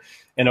together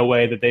in a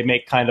way that they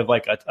make kind of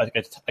like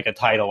a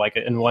title,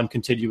 in one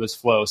continuous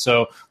flow.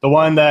 So the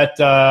one that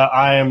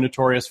I am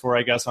notorious for,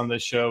 I guess, on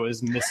this show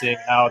is missing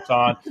out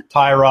on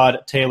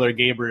Tyrod Taylor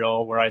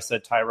Gabriel, where I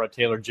said Tyrod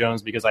Taylor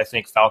Jones because I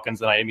think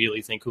Falcons and I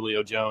immediately think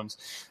Julio Jones.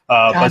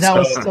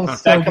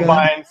 That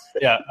combines.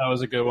 Yeah, that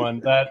was a good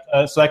one.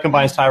 So that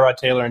combines Tyrod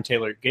Taylor and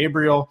Taylor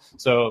Gabriel.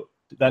 So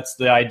that's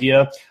the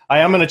idea. I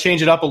am going to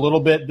change it up a little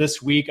bit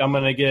this week. I'm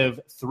going to give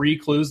 3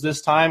 clues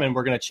this time, and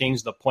we're going to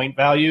change the point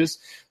values.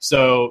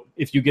 So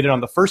if you get it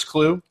on the first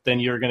clue, then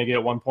you're going to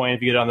get 1 point.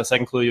 If you get it on the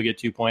second clue, you'll get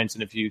 2 points.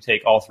 And if you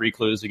take all 3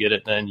 clues to get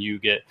it, then you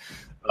get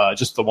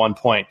just the 1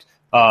 point.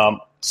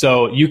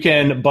 So you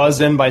can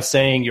buzz in by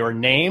saying your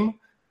name.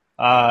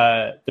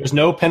 There's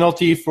no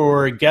penalty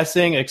for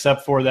guessing,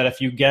 except for that if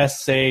you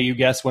guess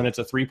when it's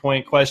a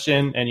 3-point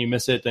question and you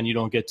miss it, then you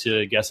don't get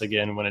to guess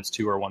again when it's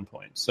 2 or 1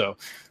 point. So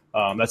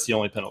that's the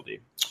only penalty.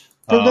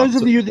 For those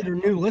of you that are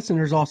new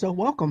listeners, also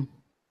welcome.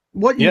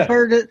 What you've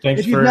heard,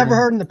 if you've never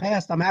heard in the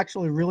past, I'm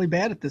actually really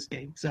bad at this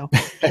game. So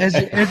as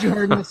you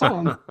heard in the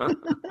song,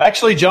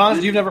 actually,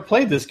 John, you've never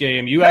played this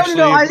game.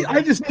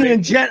 I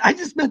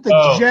just meant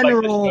the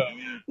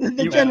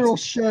general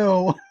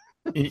show.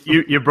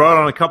 You brought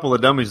on a couple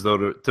of dummies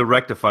though to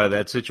rectify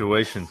that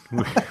situation.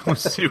 We'll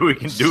see what we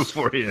can do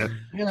for you.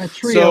 We got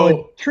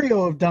a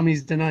trio of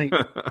dummies tonight.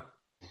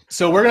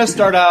 So we're going to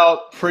start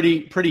out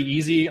pretty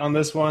easy on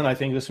this one. I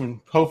think this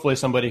one, hopefully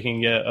somebody can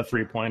get a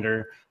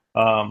 3-pointer.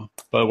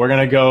 But we're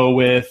going to go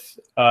with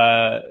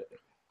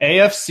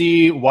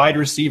AFC wide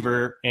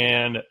receiver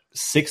and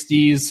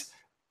 60s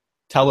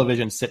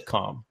television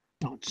sitcom.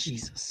 Oh,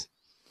 Jesus.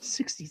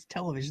 60s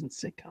television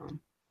sitcom.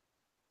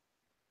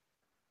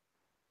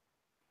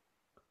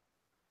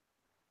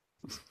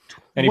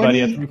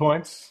 Anybody at 3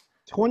 points?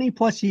 20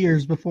 plus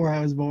years before I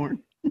was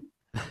born.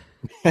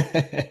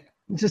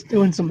 Just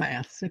doing some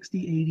math. 60,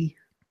 80.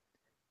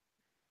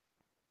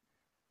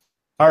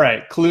 All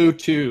right. Clue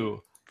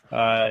 2.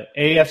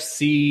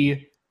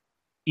 AFC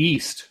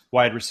East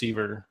wide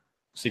receiver,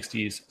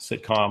 60s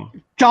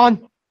sitcom.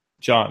 John.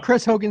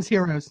 Chris Hogan's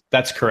Heroes.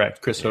 That's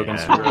correct. Chris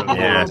Hogan's Heroes.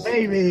 Yes. Oh,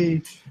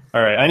 baby.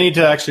 All right. I need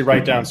to actually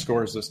write down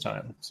scores this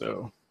time.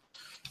 So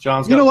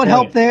John's got You know what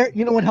helped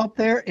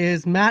there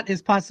is Matt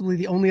is possibly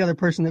the only other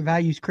person that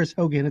values Chris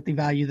Hogan at the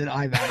value that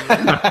I value.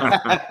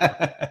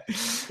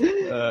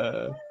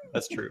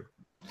 That's true.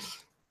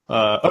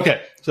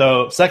 Okay,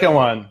 so second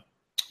one.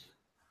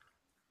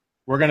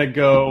 We're going to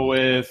go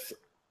with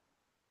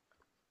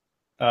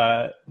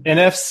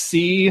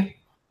NFC.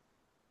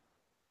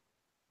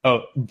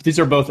 Oh, these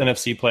are both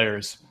NFC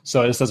players,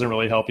 so this doesn't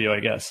really help you,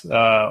 I guess.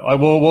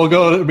 We'll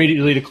go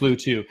immediately to clue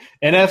 2.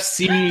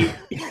 NFC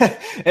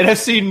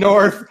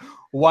North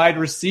wide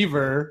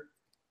receiver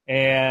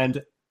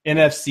and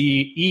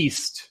NFC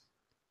East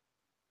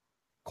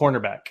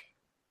cornerback.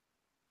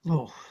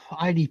 Oh,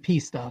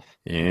 IDP stuff.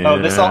 Yeah.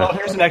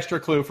 Here's an extra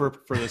clue for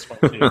this one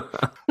too.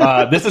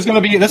 This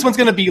one's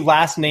gonna be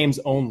last names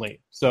only.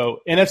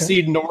 So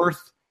NFC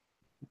North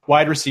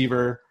wide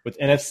receiver with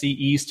NFC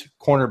East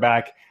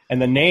cornerback,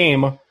 and the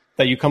name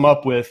that you come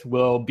up with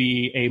will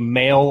be a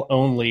male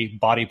only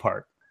body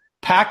part.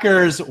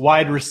 Packers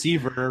wide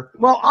receiver.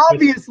 Well,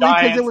 obviously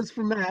because it was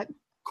from Matt.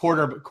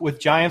 With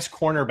Giants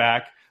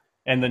cornerback,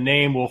 and the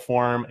name will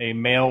form a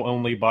male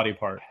only body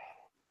part.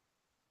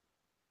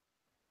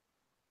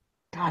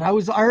 God, I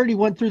already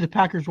went through the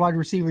Packers wide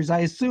receivers. I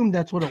assumed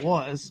that's what it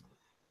was.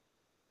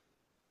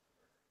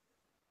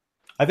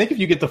 I think if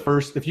you get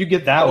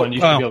that one, you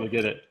should be able to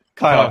get it.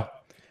 Kyle.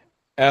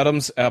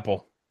 Adams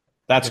Apple.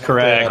 That's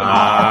correct.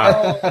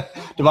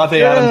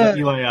 Devontae Adams and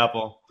Eli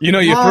Apple. You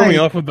threw me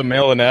off with the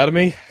male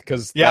anatomy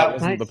because that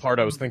wasn't the part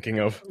I was thinking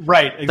of.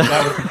 Right,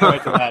 exactly.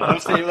 Point to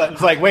that.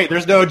 It's like, wait,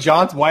 there's no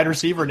wide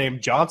receiver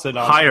named Johnson.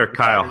 Higher,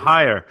 Kyle,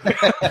 higher.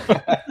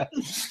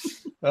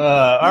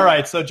 All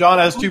right, so John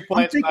has 2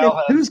 points.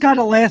 Who's got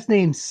a last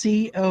name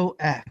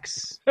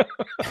COX?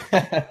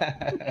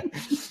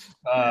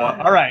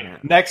 All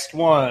right, next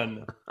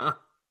one.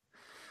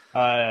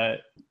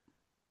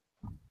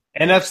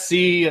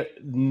 NFC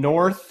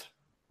North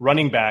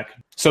running back.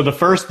 So the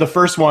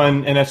first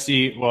one,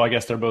 NFC. Well, I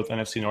guess they're both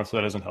NFC North, so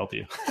that doesn't help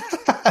you.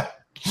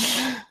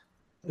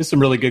 There's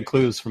some really good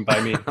clues by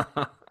me.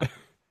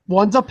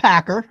 One's a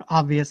Packer,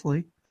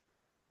 obviously.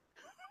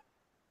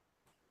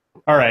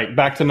 All right,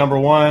 back to number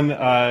one.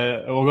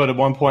 We'll go to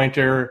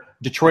one-pointer.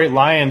 Detroit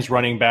Lions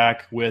running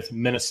back with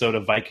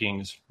Minnesota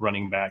Vikings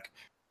running back.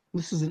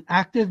 This is an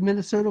active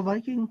Minnesota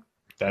Viking?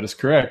 That is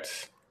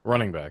correct.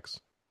 Running backs.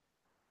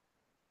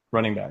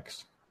 Running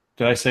backs.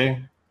 Didn't I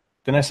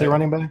say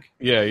running back?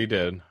 Yeah, you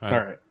did. All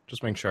right.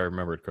 Just making sure I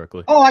remembered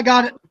correctly. Oh, I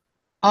got it.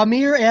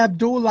 Amir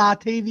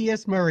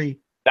Abdul-Latavius Murray.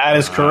 That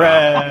is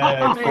correct.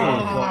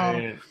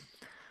 Amir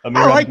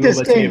I like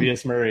this game.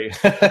 Latavius Murray.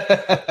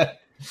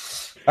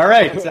 All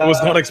right. I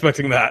was not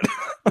expecting that.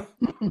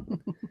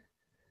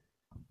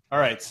 All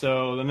right,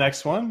 so the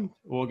next one,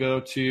 we'll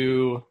go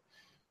to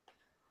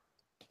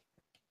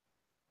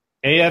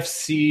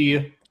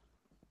AFC.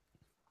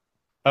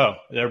 Oh,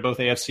 they're both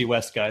AFC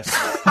West guys.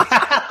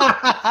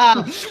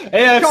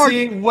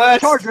 AFC West.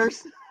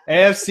 Chargers.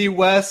 AFC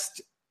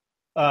West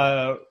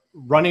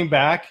running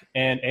back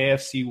and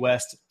AFC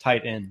West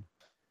tight end.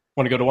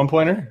 Want to go to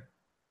one-pointer?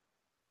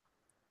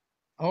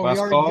 Oh, Last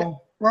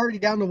call? we're already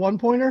down to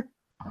one-pointer?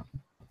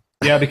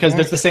 Yeah, because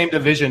it's the same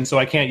division, so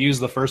I can't use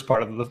the first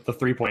part of the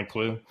three-point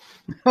clue.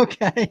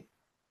 Okay.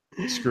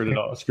 Screwed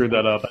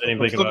that up. I didn't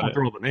even think about it.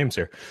 Through all the names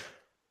here.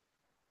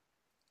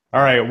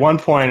 All right,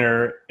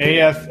 one-pointer.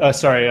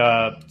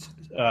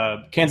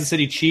 Kansas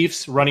City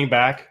Chiefs running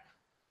back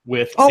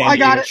with San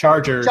Diego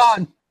Chargers.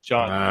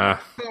 John.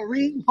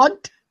 Kareem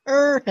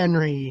Hunter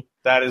Henry.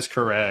 That is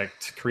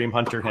correct. Kareem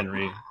Hunter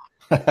Henry.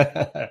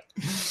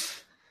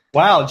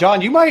 Wow,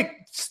 John, you might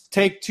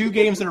take 2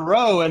 games in a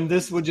row, and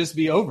this would just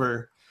be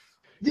over.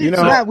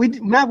 Matt,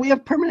 we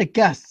have permanent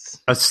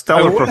guests. A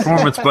stellar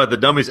performance by the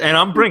Dummies, and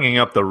I'm bringing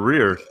up the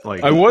rear.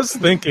 I was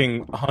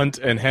thinking Hunt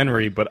and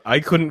Henry, but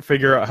I couldn't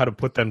figure out how to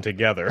put them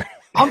together.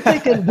 I'm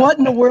thinking, what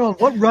in the world?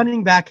 What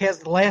running back has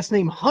the last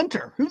name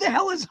Hunter? Who the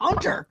hell is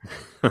Hunter?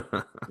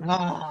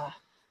 All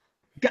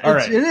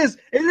right. It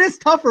is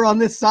tougher on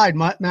this side,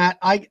 Matt.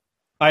 I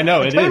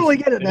know I it totally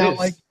is. get it now.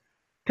 Is.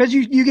 Because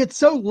you get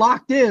so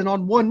locked in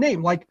on one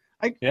name. I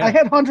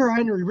had Hunter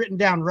Henry written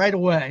down right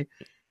away.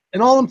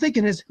 And all I'm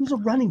thinking is, who's a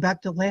running back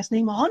with the last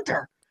name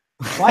Hunter?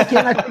 Why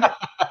can't I figure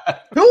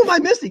who am I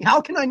missing?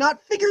 How can I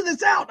not figure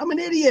this out? I'm an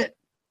idiot.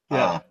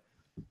 Yeah.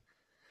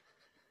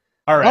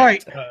 All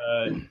right.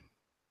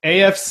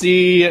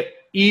 AFC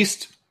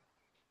East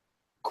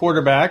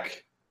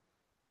quarterback.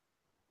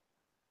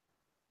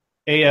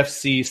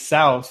 AFC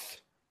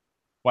South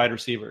wide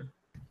receiver.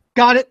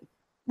 Got it.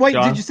 Wait,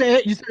 John? did you say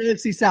it? You said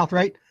AFC South,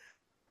 right?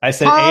 I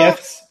said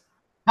AFC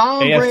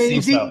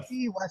Brady, South.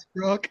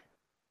 Westbrook.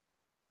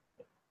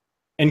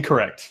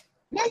 Incorrect.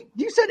 Wait,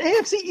 you said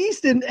AFC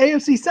East and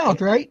AFC South,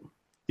 right?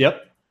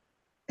 Yep.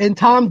 And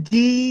Tom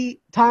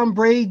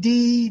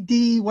Brady,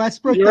 D.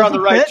 Westbrook. You're on the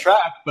right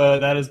track, but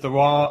that is the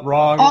wrong.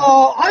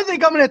 Oh, I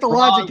think I'm going to have to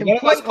logic and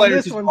play on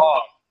this one.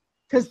 Wrong.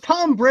 Because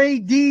Tom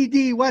Brady,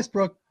 D.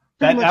 Westbrook.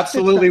 That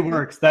absolutely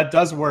works. That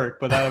does work,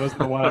 but that was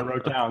the one I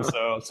wrote down,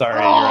 so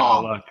sorry, you're out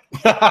of luck.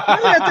 We're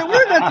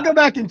going to have to go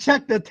back and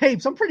check the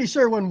tapes. I'm pretty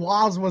sure when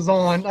Waz was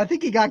on, I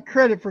think he got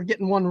credit for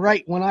getting one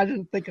right when I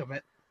didn't think of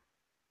it.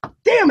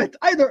 Damn it!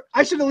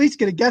 I should at least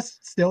get a guess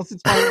still,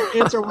 since my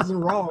answer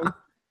wasn't wrong.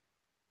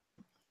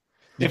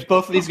 If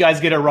both of these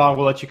guys get it wrong,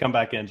 we'll let you come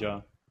back in,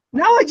 Joe.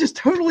 Now I just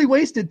totally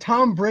wasted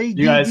Tom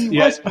Brady,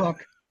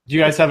 Westbrook. Do you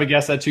guys have a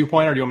guess at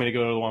 2-pointer, or do you want me to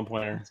go to the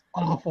 1-pointer? It's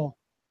awful.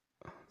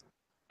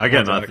 I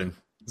got nothing.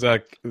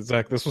 Zach,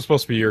 this was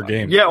supposed to be your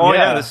game.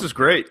 Yeah, this is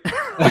great.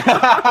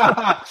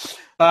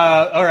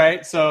 All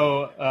right,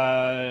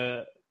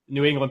 so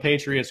New England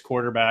Patriots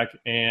quarterback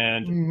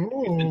and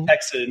Houston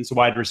Texans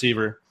wide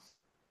receiver.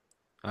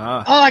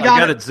 I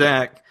got it,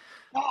 Zach.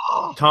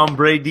 Oh. Tom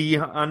Brady,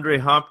 Andre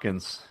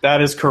Hopkins.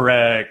 That is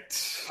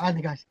correct. I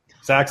think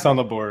Zach's on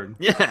the board.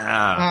 Yeah.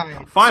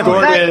 Right.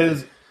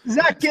 Finally.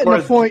 Zach getting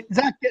a point.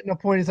 Zach getting a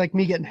point is like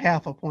me getting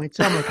half a point.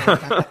 So I'm okay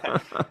with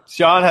that.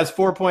 Sean has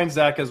 4 points,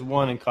 Zach has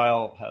 1, and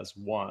Kyle has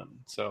 1.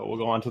 So we'll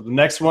go on to the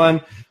next one.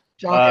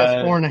 John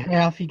gets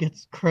 4.5. He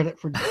gets credit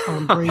for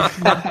Tom Brady.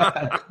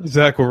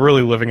 Zach, we're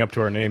really living up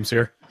to our names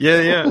here.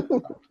 Yeah.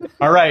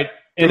 All right.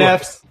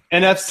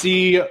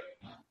 NFC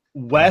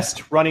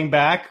West running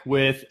back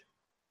with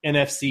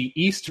NFC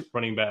East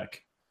running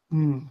back.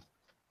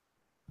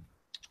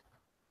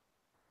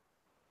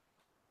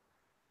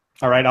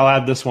 All right, I'll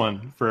add this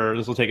one.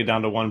 This will take it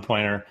down to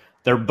 1-pointer.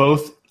 They're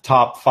both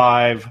top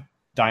 5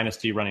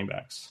 Dynasty running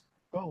backs.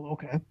 Oh,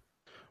 okay.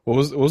 What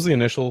was the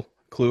initial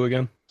clue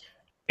again?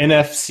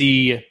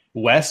 NFC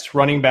West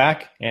running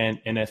back and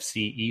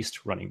NFC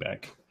East running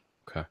back.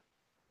 Okay.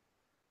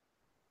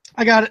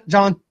 I got it,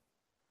 John.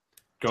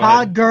 Go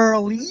Todd ahead.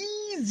 Gurley,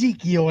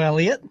 Ezekiel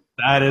Elliott.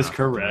 That is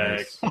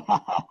correct.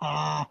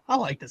 I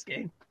like this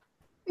game.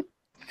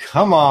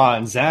 Come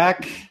on,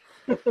 Zach.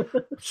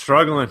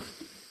 Struggling.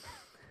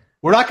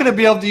 We're not going to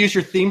be able to use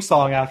your theme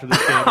song after this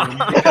game.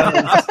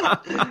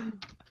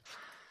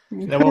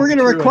 We're going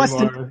to request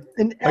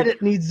an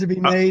edit needs to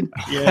be made.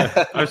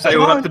 Yeah, I say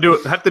we'll have to do a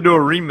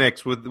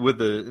remix with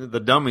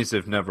the Dummies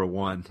have never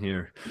won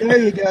here. There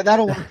you go.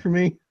 That'll work for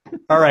me.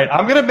 All right,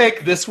 I'm going to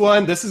make this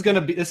one. This is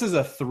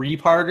a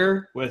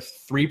 3-parter with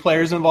 3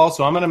 players involved,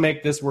 so I'm going to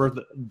make this worth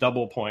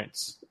double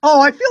points.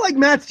 Oh, I feel like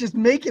Matt's just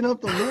making up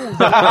the rules.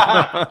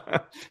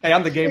 Hey,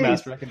 I'm the game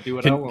master. I can do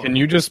what I want. Can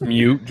you just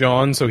mute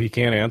John so he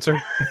can't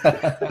answer?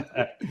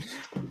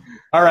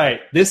 All right.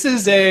 This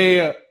is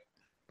we're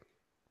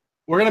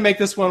going to make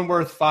this one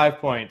worth 5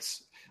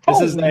 points.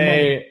 This is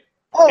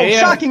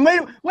shocking.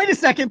 Wait a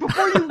second.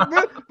 Before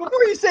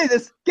you say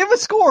this, give a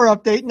score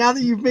update now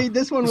that you've made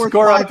this one worth 5 points.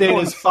 Score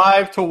update is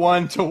 5 to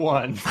 1 to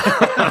 1.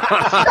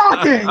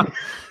 Shocking.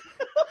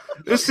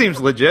 This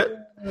seems legit.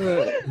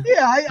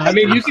 Yeah. I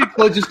mean, you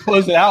could just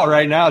close it out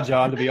right now,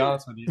 John, to be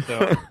honest with you. So.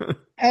 All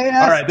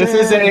right.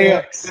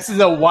 This is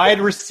a wide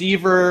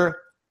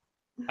receiver.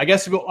 I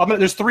guess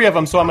there's 3 of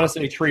them, so I'm going to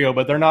say trio,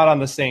 but they're not on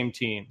the same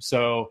team.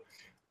 So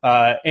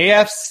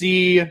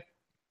AFC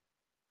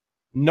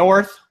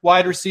North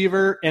wide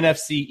receiver,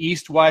 NFC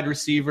East wide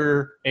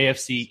receiver,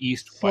 AFC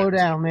East wide receiver. Slow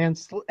down, man.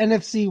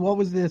 NFC, what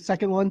was the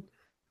second one?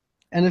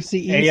 NFC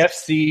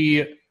East?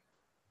 AFC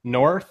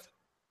North,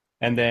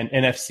 and then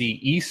NFC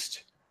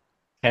East,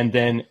 and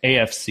then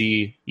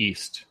AFC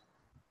East.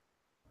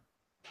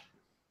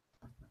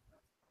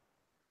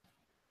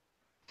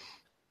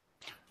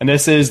 And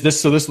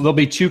there'll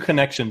be 2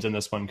 connections in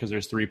this one because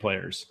there's 3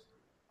 players.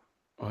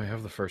 Oh, I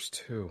have the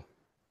first 2.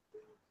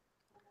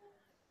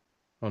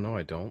 Oh, no,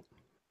 I don't.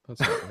 That's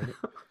not right.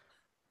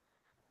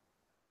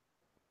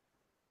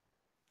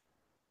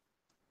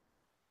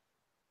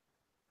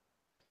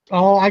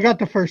 Oh, I got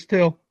the first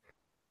 2.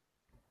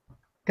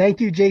 Thank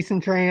you, Jason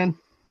Tran.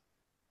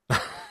 Is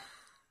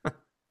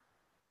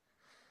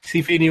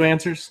he feeding you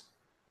answers?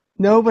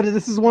 No, but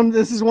this is one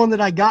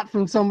that I got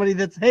from somebody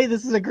that's, hey,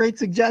 this is a great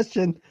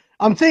suggestion.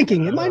 I'm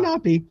thinking it might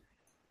not be.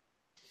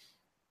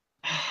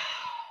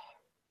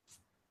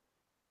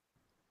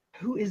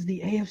 Who is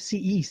the AFC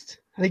East?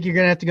 I think you're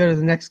going to have to go to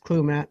the next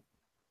clue, Matt.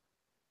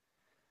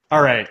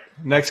 All right.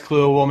 Next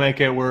clue, we'll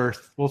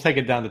take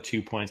it down to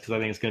 2 points because I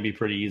think it's going to be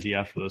pretty easy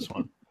after this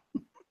one.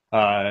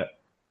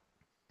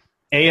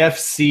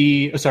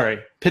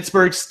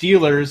 Pittsburgh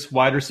Steelers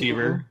wide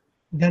receiver.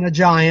 Then a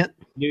Giant.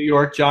 New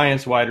York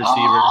Giants wide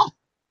receiver.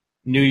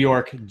 New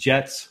York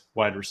Jets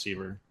wide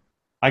receiver.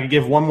 I could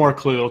give one more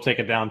clue. It'll take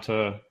it down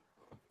to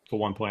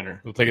 1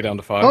 pointer. We'll take it down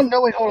to 5. Oh,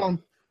 no, wait, hold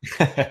on.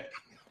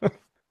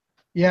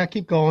 Yeah,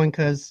 keep going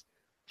because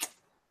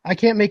I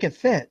can't make it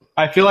fit.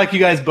 I feel like you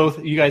guys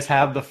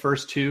have the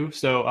first 2,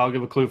 so I'll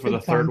give a clue for the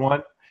third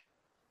one.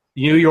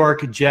 New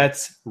York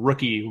Jets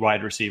rookie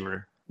wide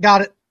receiver.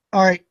 Got it.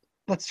 All right,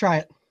 let's try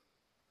it.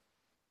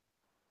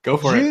 Go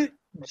for it.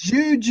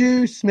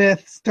 Juju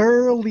Smith,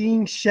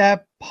 Sterling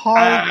Shep,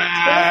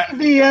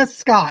 Harvia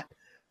Scott.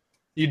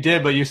 You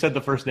did, but you said the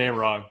first name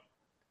wrong.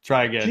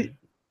 Try again.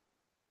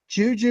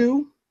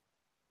 Juju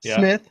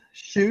Smith,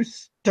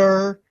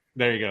 Schuster.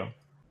 There you go.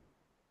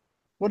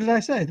 What did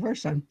I say the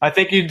first time? I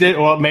think you did.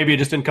 Well, maybe it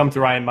just didn't come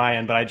through on my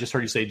end, but I just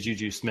heard you say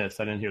Juju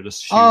Smith. I didn't hear the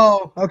shoe.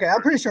 Oh, okay.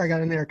 I'm pretty sure I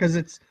got in there because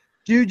it's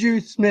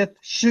Juju Smith,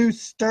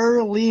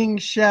 Sterling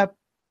Shep,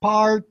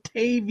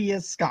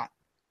 Partavia Scott.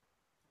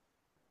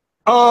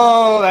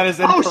 Oh, that is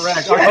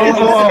incorrect.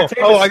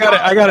 Oh, I got it.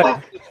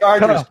 The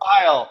Chargers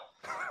pile.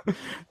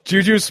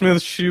 Juju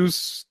Smith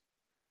Shoes.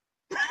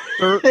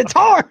 It's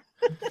hard.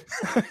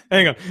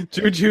 Hang on.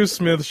 Juju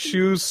Smith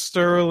Shoes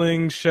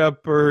Sterling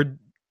Shepard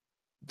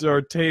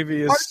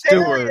Dartavius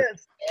Stewart.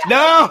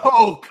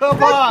 No,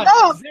 come on.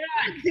 No,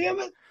 damn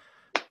it.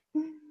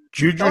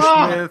 Juju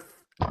Smith,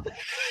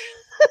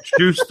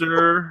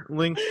 Schuster,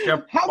 Link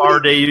Shep,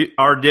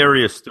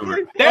 Ardarius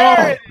Stewart.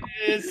 There it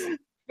is. You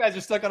guys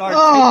are stuck on our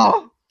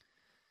team.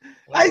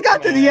 I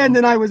got to the end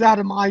and I was out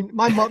of mind.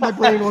 My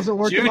brain wasn't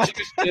working.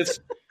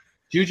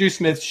 Juju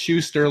Smith, Shoe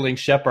Sterling,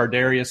 Shepard,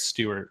 Darius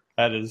Stewart.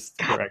 That is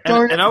correct.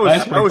 And I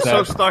was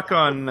so stuck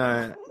on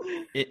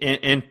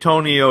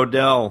Antonio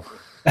Dell.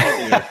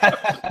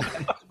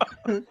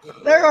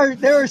 There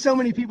are so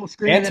many people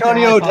screaming.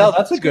 Antonio Dell,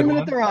 that's a good one.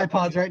 At their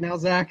iPods right now,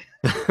 Zach.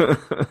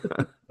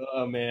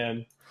 Oh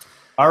man.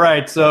 All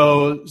right,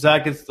 so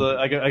Zach gets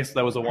I guess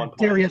that was a 1 point.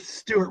 Darius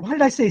Stewart. Why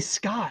did I say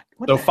Scott?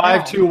 So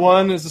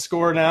 5-2-1 is the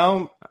score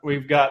now.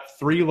 We've got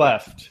 3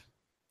 left.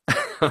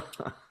 All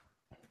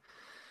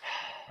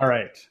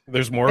right.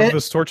 There's more of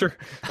this torture?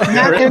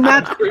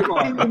 Matt's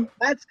going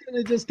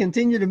to just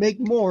continue to make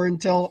more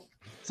until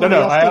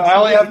No, I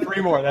only have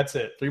 3 more. That's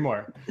it. 3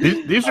 more.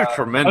 These are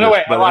tremendous. No,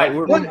 wait,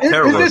 we're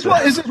terrible. Is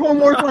this one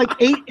worth like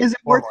 8? Is it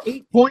worth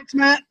 8 points,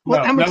 Matt?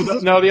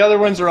 No, the other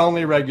ones are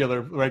only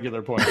regular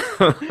points.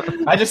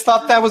 I just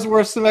thought that was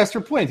worth some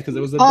extra points because it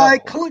was a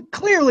double. It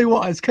clearly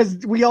was because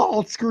we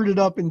all screwed it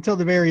up until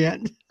the very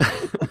end.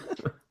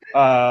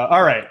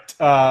 All right.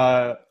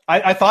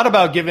 I thought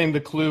about giving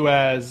the clue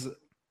as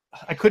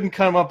I couldn't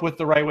come up with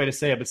the right way to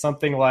say it, but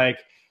something like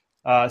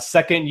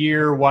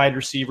second-year wide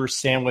receiver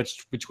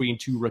sandwiched between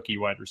 2 rookie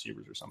wide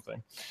receivers or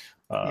something.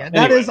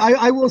 That is.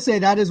 I will say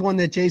that is one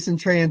that Jason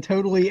Tran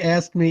totally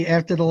asked me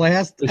after the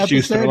last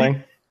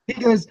episode. He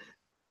goes,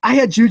 "I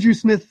had Juju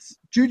Smith,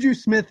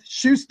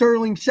 Shoe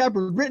Sterling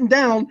Shepard written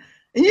down,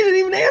 and you didn't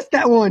even ask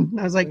that one." And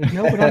I was like,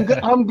 "No,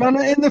 but I'm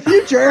gonna in the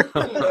future."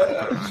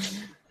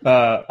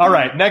 All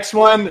right, next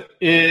one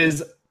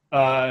is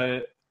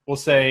we'll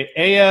say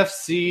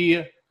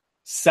AFC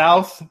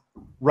South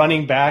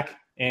running back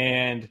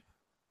and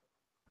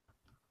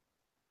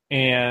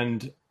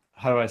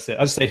how do I say it?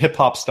 I'll just say hip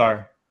hop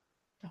star.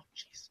 Oh,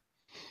 jeez.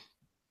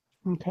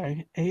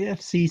 Okay,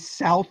 AFC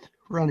South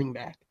running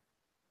back.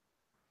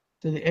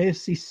 So the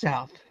AFC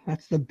South.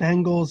 That's the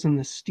Bengals and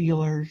the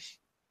Steelers.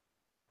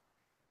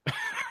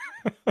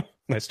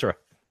 Nice try.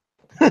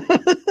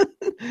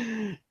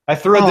 I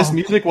threw this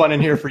music one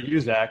in here for you,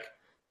 Zach.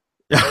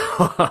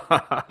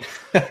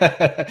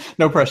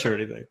 No pressure or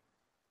anything.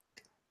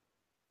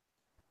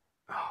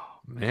 Oh,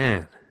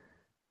 man.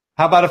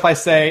 How about if I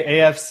say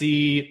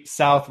AFC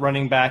South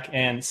running back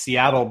and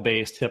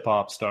Seattle-based hip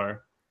hop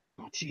star?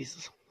 Oh,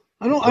 Jesus.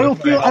 I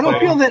don't feel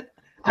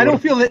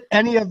that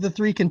any of the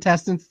three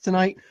contestants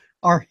tonight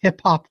are hip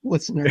hop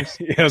listeners.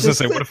 Yeah, I was gonna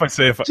say, what if I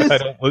say I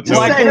don't?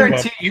 Well,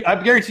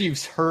 I guarantee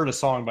you've heard a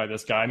song by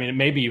this guy. I mean,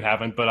 maybe you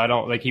haven't, but I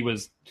don't. Like, he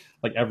was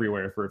like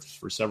everywhere for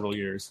several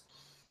years.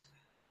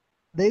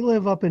 They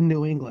live up in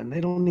New England. They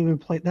don't even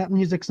play that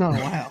music's not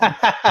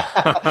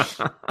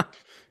allowed.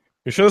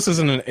 You sure this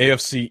isn't an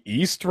AFC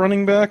East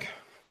running back?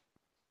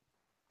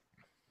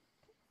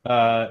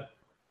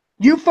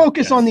 You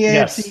focus on the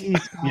Yes. AFC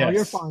East. Kyle. Yes.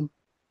 You're fine.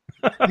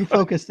 You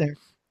focus there.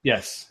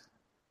 Yes.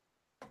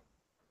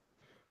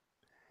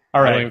 All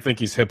I right. don't even think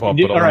he's hip hop.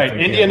 All right.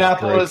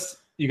 Indianapolis.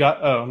 You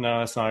got. Oh no,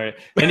 that's not right.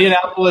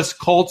 Indianapolis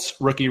Colts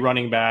rookie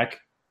running back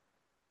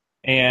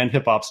and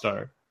hip hop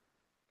star.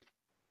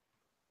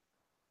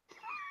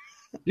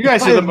 You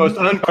guys are the most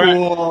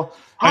uncool.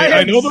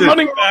 I know the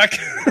running back.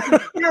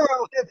 Zero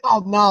hip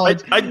hop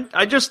knowledge.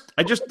 I just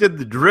did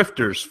the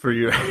Drifters for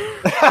you.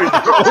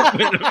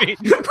 Like,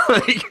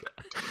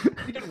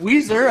 You did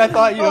Weezer. I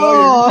thought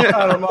you're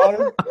kind of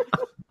modern.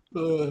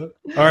 All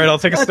right, I'll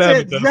take a That's stab it.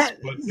 at this. Zach,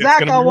 but it's Zach,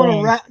 gonna I be want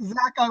wrong. to rap.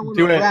 Zach, I want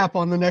Do to it. rap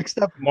on the next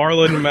step.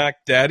 Marlon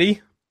Mac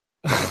Daddy.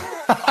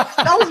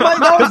 That was my It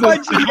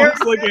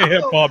sounds like a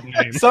hip hop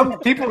name. Some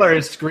people are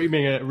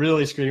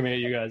really screaming at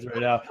you guys right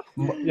now.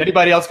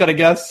 Anybody else got a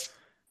guess?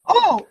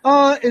 Oh,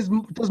 does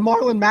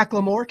Marlon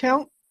Macklemore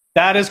count?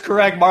 That is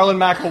correct, Marlon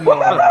Macklemore.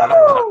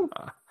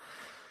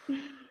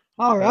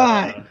 All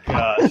right. Oh,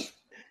 gosh.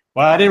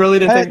 Well, I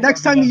didn't think.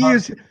 Next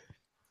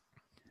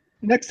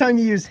time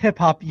you use hip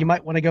hop, you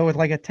might want to go with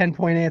like a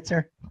 10-point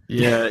answer.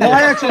 yeah. No,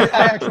 I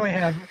actually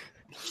have.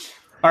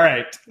 All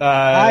right.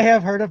 I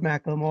have heard of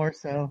Macklemore,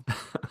 so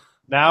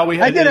Now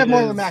we. I did have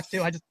Marlon Mack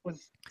too. I just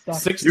was stuck.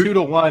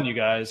 6-2-1. You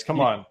guys, come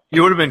on.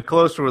 You would have been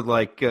closer with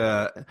like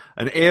an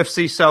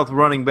AFC South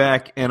running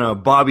back and a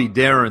Bobby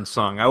Darin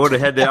song. I would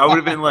have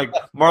been like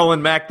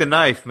Marlon Mack the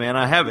Knife, man.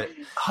 I have it.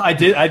 I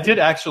did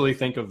actually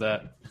think of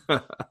that,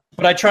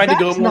 but I tried to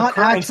go That's more not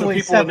current so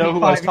actually people would know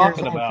who I was 75 years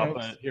talking old, about.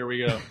 folks. But here we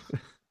go.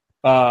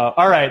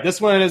 All right, this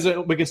one is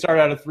we can start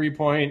at a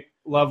 3-point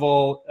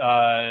level.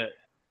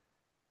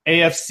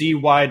 AFC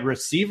wide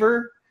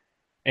receiver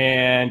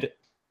and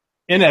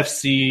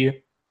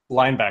NFC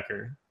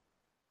linebacker.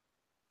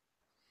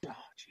 Oh,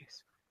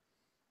 jeez.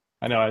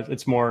 I know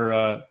it's more.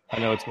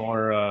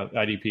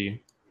 IDP.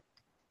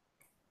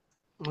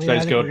 Well, Should I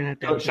just go?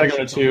 Should I go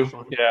to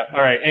 2? Yeah. All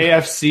right.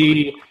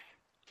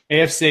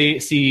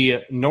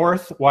 AFC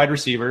North wide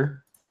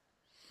receiver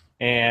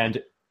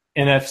and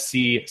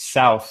NFC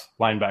South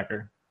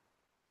linebacker.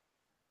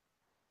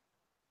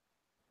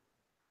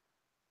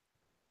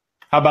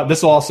 How about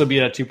this? Will also be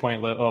at a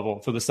 2-point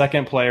level for the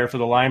second player for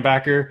the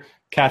linebacker,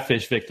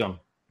 catfish victim.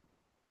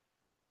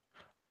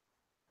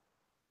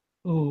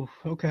 Oh,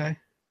 okay.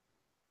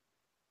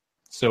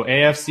 So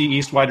AFC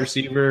East wide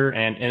receiver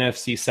and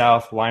NFC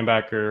South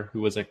linebacker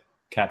who was a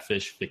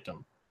catfish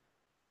victim.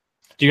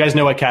 Do you guys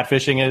know what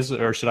catfishing is,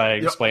 or should I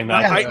explain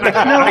that?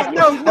 No,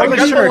 I'm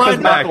Just sure the because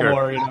linebacker.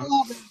 Macklemore, you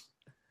know.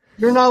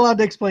 You're not allowed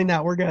to explain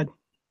that. We're good.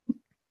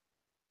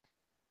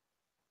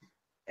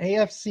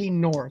 AFC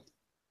North.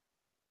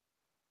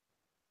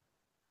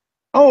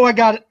 Oh, I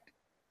got it.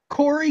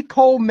 Corey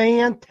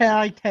Coleman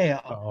Taiteo.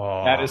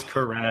 Oh, That is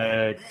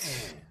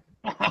correct.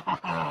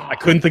 I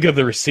couldn't think of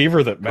the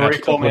receiver that Corey matched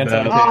up Coleman. with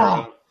that.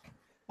 Oh.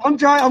 I'm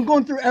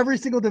going through every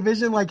single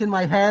division, like in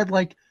my head,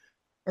 like,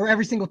 or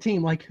every single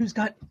team, like who's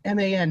got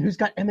MAN, who's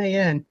got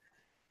MAN.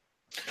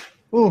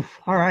 Oof.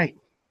 All right.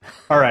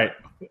 All right.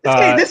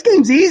 This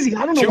game's easy.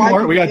 I don't know 2 why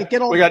more. you We can't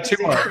get all got these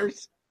 2 more.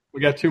 answers.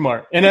 We got 2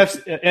 more.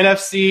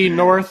 NFC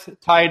North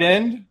tight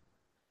end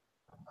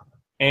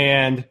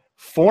and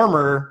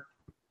former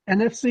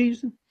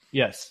NFC.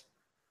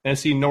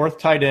 NFC North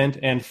tight end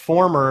and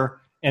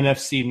former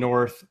NFC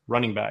North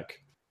running back.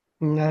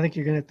 I think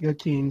you're gonna have to go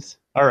Kings.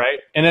 All right.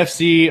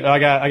 NFC. I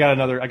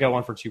got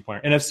one for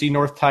 2-pointer. NFC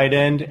North tight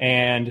end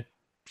and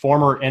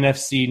former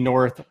NFC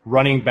North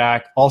running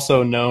back,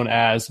 also known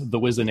as the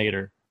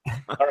Wizinator.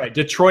 All right.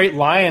 Detroit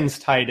Lions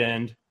tight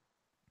end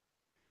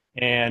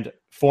and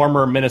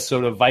former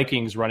Minnesota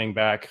Vikings running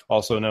back,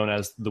 also known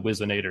as the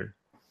Wizinator.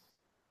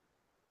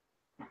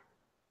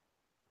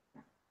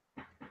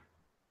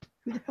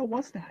 Who the hell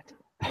was that?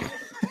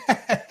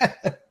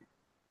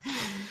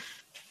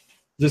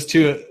 Just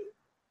two.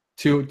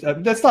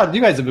 That's not.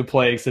 You guys have been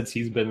playing since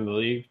he's been in the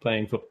league,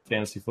 playing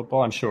fantasy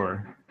football. I'm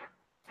sure.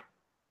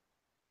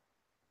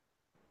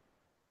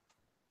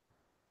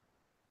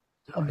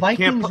 A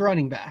Vikings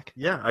running back.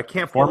 Yeah, I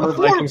can't. Former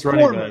Vikings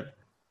running back.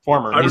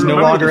 Former. He's no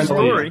longer in the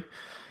league.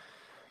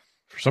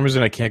 For some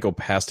reason, I can't go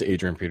past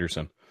Adrian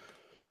Peterson.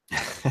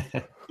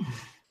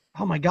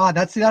 Oh my God,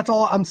 that's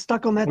all. I'm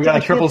stuck on that. We got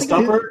a triple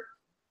stumper.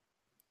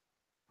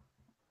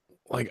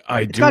 Like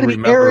I do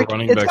remember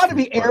running back. It's got to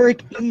be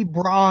Eric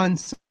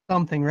Ebron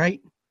something,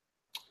 right?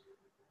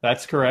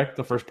 That's correct.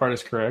 The first part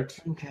is correct.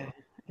 Okay,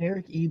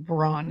 Eric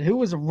Ebron. Who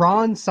was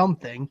Ron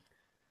something?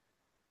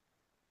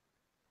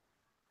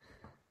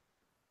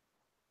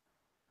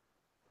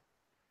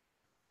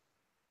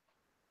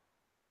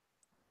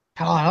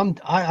 God,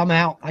 I'm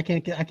out. I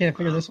can't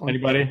figure this one.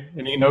 Anybody?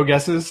 No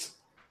guesses?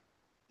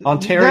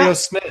 Ontario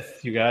Smith,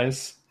 you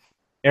guys.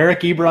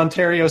 Eric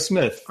Ontario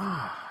Smith.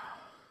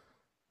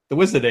 The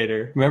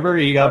Wizardator. Remember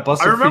he got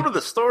busted? I remember the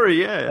story,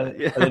 yeah.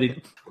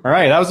 All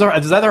right,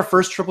 is that our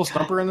first triple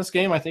stumper in this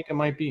game? I think it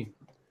might be.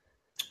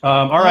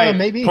 All right.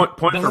 Maybe.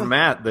 Point for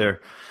Matt there.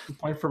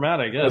 Point for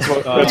Matt, I guess.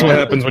 That's what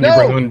happens when you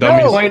bring in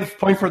dummies.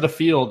 Point for the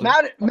field.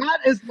 Matt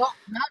is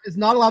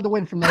not allowed to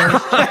win from there.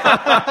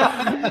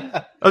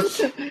 I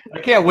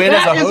can't win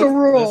as a host. That is a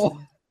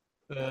rule.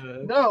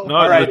 No,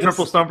 all right, the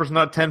triple stumper's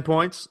not 10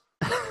 points.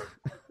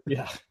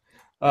 Yeah.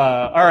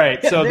 All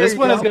right. So this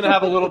one has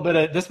a little bit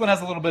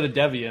of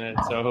Devi in it.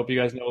 So I hope you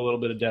guys know a little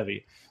bit of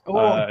Devi.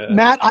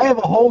 Matt, I have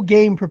a whole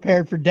game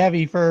prepared for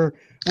Devi for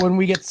when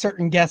we get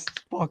certain guests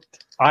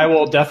booked. I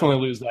will definitely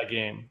lose that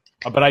game,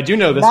 but I do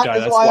know this guy.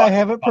 That's why I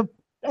have it.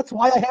 That's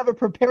why I have it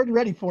prepared,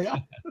 ready for you.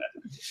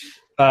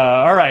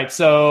 All right.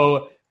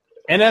 So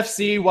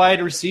NFC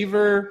wide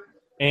receiver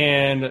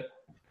and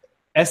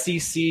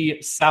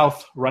SEC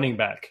South running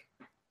back.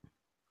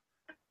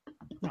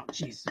 Oh,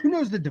 jeez. Who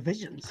knows the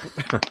divisions?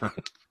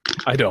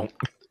 I don't.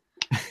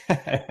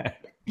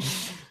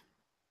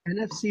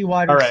 NFC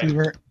wide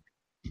receiver,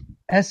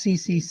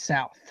 SEC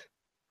South.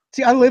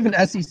 See, I live in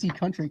SEC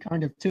country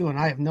kind of too, and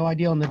I have no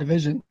idea on the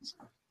divisions.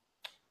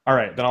 All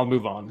right, then I'll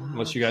move on,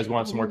 unless you guys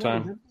want some more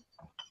time.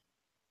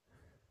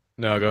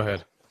 No, go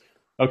ahead.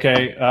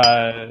 Okay.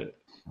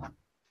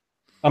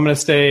 I'm going to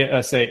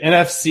say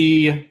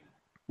NFC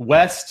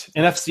West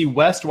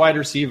wide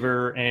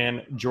receiver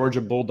and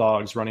Georgia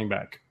Bulldogs running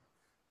back.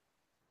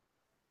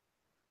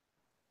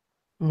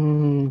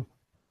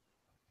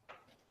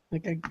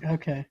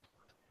 Okay.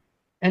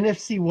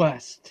 NFC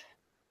West.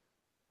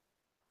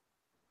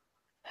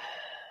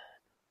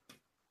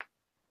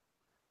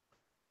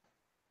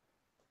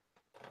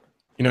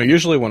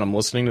 Usually when I'm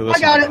listening to this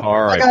in the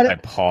car, I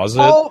pause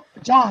it.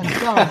 John.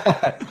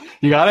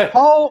 You got it?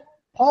 Paul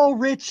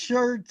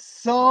Richard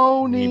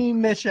Sony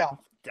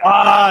Michelle.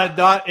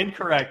 Not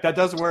incorrect. That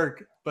does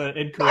work, but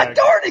incorrect.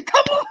 God darn it!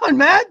 Come on,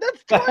 man.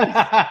 That's twice.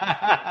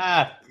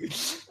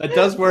 That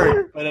does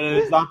work, but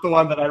it's not the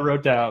one that I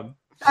wrote down.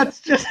 That's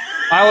just.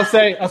 I'll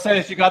say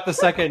this. You got the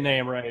second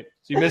name right.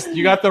 So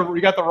you got the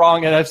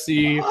wrong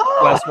NFC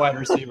West wide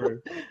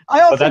receiver.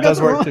 But that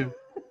does work too.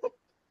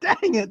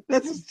 Dang it!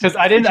 That's because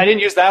I didn't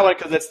use that one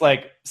because it's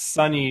like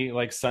Sunny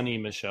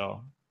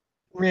Michelle.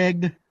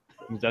 Rigged.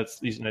 It's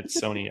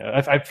Sony.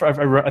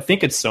 I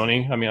think it's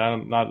Sony. I mean,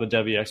 I'm not the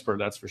Devi expert,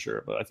 that's for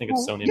sure, but I think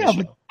it's Sony Michelle.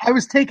 But I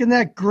was taking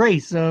that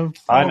grace of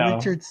I know.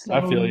 Richard Sony.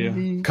 I feel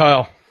you.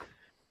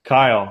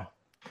 Kyle,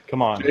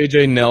 come on.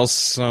 JJ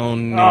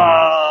Nelson.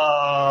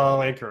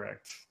 Oh,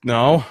 incorrect.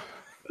 No.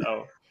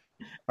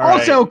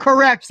 Also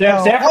correct.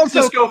 San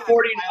Francisco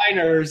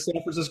 49ers.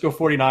 San Francisco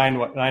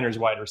 49ers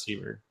wide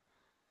receiver.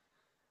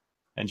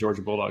 And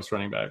Georgia Bulldogs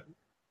running back.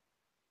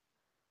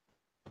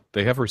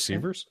 They have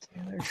receivers?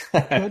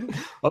 Well,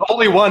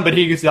 only one, but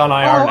he's on IR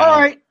now. All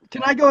right.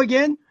 Can I go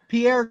again?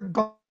 Pierre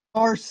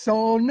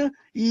Garçon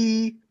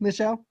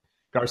Michel.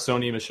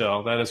 Garçon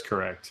Michel. That is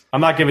correct.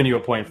 I'm not giving you a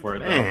point for it,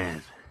 though.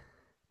 Man.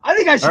 I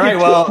think I should get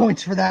 2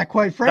 points for that,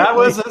 quite frankly. That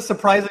was a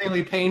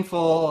surprisingly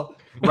painful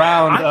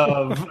round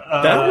of...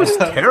 that was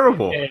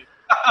terrible.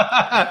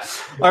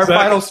 Our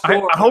final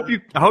score. I hope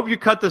you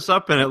cut this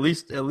up and at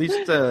least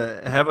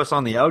have us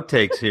on the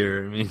outtakes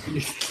here. I mean,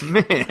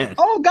 man.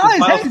 Oh,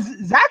 guys,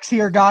 hey, Zach's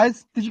here,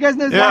 guys. Did you guys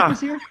know Zach was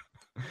here?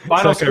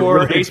 Final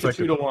score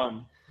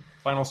 8-2-1.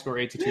 Final score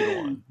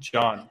 8-2-1.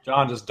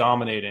 John just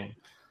dominating.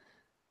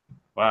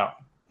 Wow.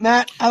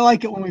 Matt, I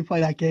like it when we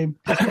play that game.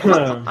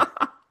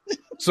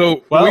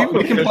 So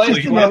we can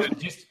play.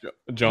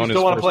 John, you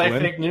still want to play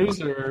fake news,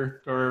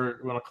 or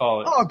you want to call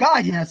it? Oh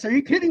God, yes. Are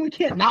you kidding? We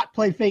can't not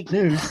play fake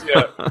news.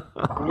 Yeah,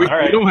 we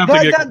don't have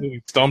to get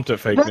completely stumped at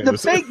fake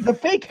news. The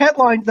fake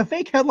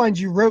headlines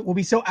you wrote will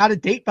be so out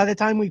of date by the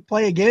time we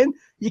play again.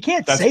 You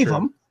can't save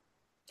them.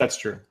 That's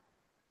true.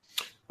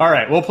 All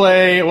right, we'll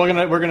play.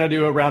 We're gonna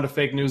do a round of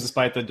fake news,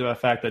 despite the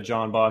fact that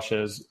John Bosch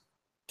has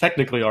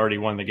technically already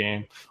won the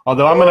game.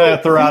 Although I'm going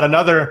to throw out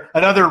another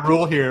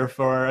rule here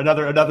for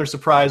another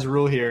surprise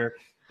rule here.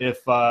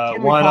 If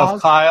one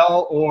of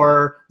Kyle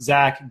or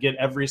Zach get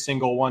every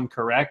single one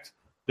correct,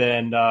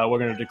 then we're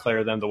going to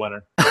declare them the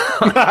winner.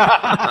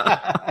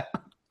 I'll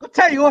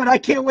tell you what, I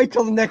can't wait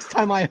till the next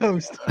time I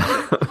host.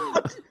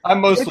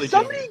 I'm mostly if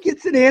somebody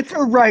gets an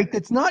answer right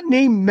that's not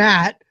named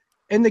Matt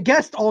and the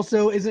guest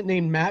also isn't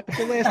named Matt, but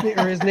their last name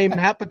or is named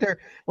Matt, but their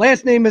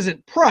last name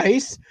isn't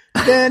Price,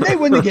 then they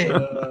win the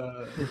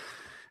game.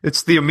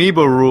 It's the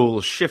amoeba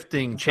rule: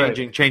 shifting,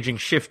 changing,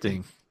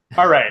 shifting.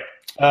 All right.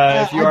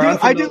 If you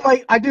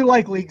I do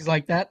like leagues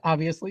like that,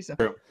 obviously. So.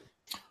 True.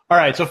 All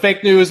right, so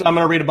fake news. I'm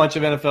going to read a bunch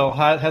of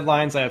NFL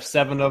headlines. I have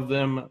 7 of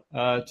them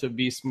to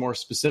be more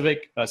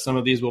specific. Some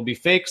of these will be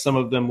fake. Some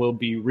of them will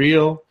be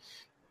real.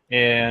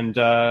 And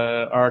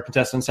our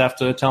contestants have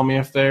to tell me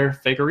if they're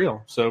fake or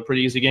real. So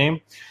pretty easy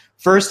game.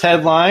 First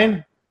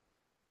headline,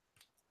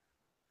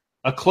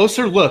 a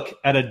closer look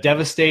at a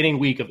devastating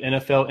week of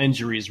NFL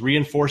injuries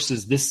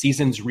reinforces this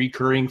season's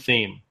recurring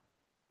theme,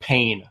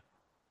 pain.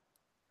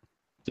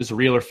 Is this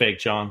real or fake,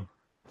 John?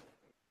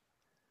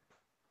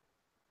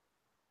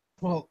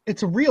 Well,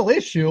 it's a real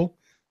issue.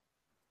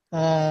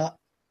 I'm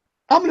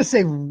going to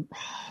say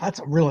that's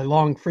a really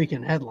long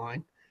freaking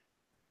headline.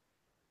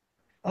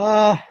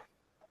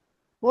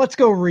 Let's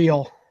go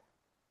real.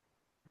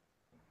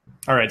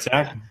 All right,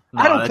 Zach.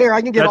 I don't care.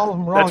 I can get all of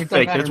them wrong. That's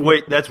fake.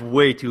 That's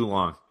way too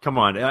long. Come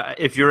on.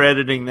 If you're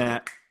editing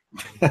that,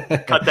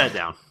 cut that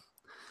down.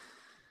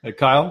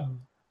 Kyle?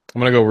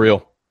 I'm going to go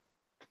real.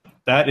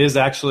 That is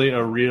actually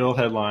a real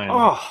headline.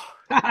 Oh,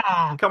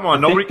 come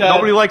on.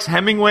 Nobody likes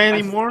Hemingway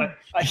anymore?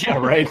 Yeah,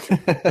 right.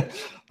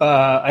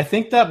 I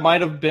think that might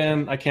have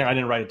been, I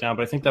didn't write it down,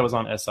 but I think that was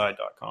on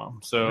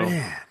SI.com. So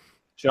Man.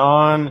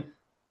 John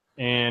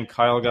and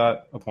Kyle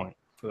got a point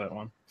for that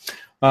one.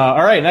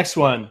 All right, next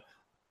one.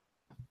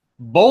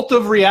 Bolt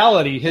of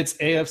reality hits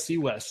AFC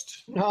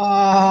West.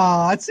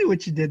 I see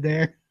what you did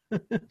there.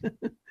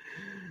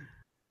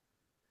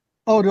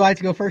 Oh, do I have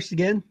to go first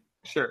again?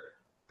 Sure.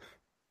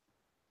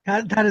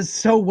 That is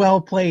so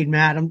well played,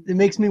 Matt. It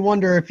makes me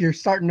wonder if you're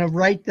starting to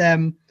write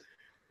them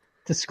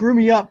to screw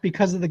me up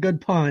because of the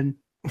good pun.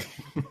 I'm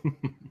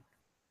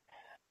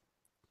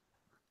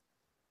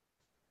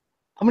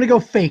going to go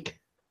fake.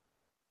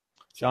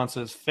 John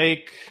says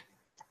fake.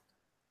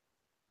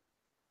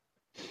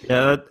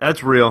 Yeah,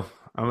 that's real.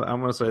 I'm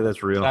going to say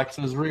that's real. Zach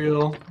says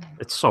real.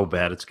 It's so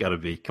bad. It's got to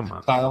be. Come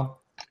on. Kyle?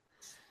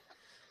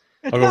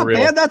 It's not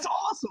bad. That's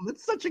awesome.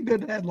 It's such a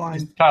good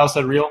headline. Kyle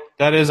said real.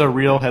 That is a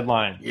real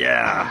headline.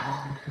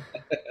 Yeah.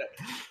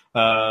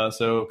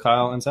 So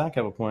Kyle and Zach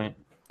have a point.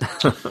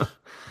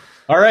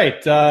 All right.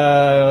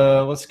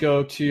 Let's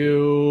go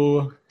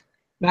to...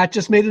 Matt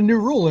just made a new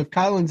rule. If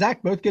Kyle and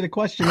Zach both get a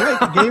question right,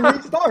 the game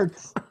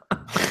restarts.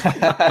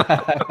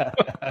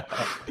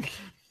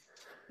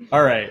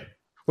 All right.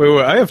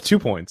 Wait. I have 2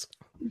 points.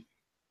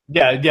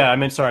 Yeah. I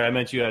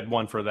meant you had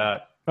one for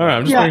that. All right.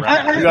 I'm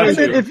just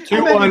if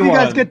you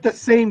guys get the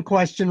same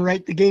question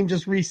right, the game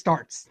just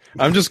restarts.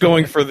 I'm just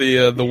going for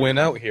the win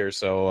out here,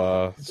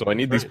 so I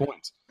need these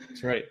points.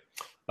 That's right.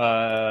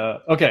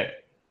 Okay.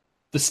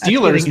 The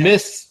Steelers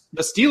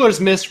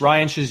miss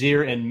Ryan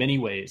Shazier in many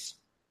ways.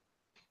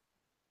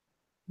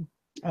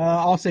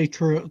 I'll say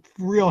true.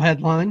 Real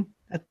headline.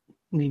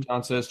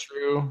 John says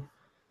true.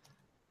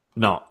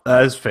 No,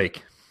 that is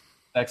fake.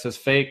 Zach says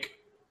fake.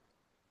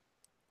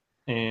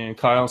 And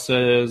Kyle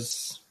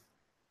says...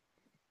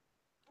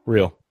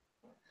 Real.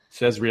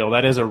 Says real.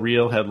 That is a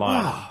real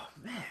headline. Oh,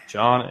 man.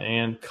 John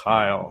and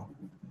Kyle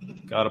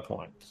got a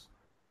point.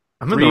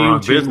 I'm in the wrong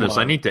business. 1.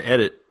 I need to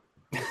edit.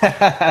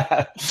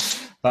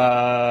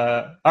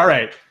 All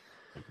right.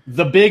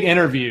 The big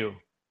interview.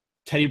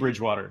 Teddy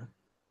Bridgewater.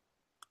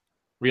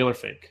 Real or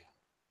fake?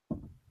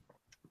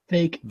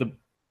 Fake.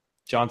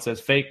 John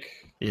says fake.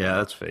 Yeah,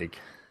 that's fake.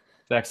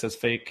 Zach says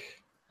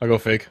fake. I'll go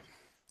fake.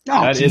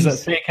 Oh, that is a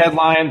fake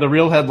headline. The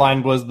real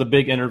headline was the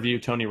big interview,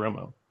 Tony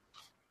Romo.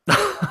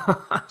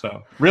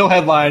 So, real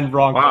headline,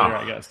 wrong player,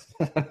 I guess.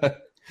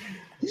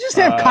 You just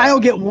have Kyle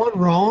get one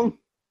wrong.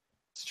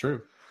 It's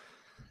true.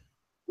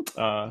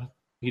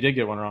 He did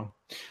get one wrong.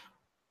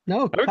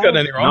 No, I haven't got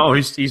any wrong. No,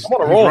 he's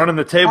running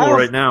the table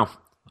right now.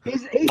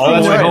 He's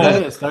that's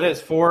right. That is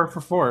 4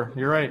 for 4.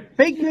 You're right.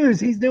 Fake news.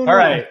 He's doing all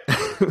right.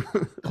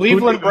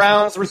 Cleveland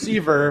Browns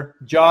receiver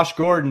Josh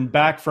Gordon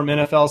back from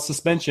NFL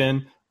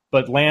suspension,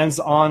 but lands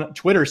on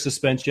Twitter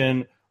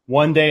suspension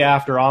 1 day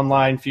after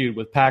online feud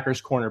with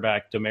Packers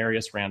cornerback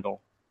Demarius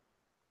Randall.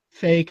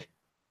 Fake.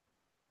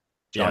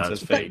 John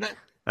says fake.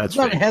 That's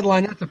not fake. A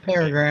headline. That's a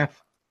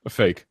paragraph. A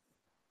fake.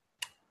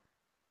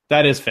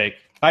 That is fake.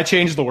 I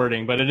changed the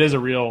wording, but it is a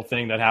real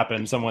thing that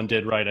happened. Someone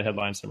did write a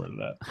headline similar to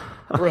that.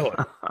 Really?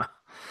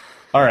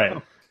 All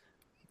right.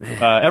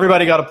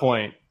 Everybody got a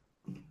point.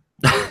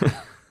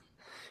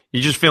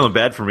 You're just feeling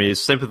bad for me. It's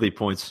sympathy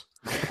points.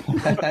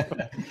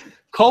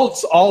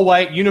 Colts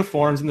all-white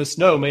uniforms in the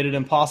snow made it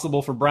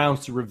impossible for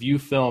Browns to review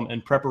film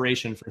in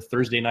preparation for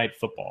Thursday night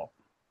football.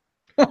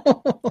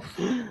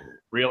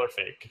 Real or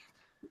fake?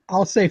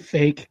 I'll say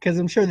fake because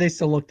I'm sure they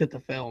still looked at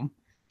the film.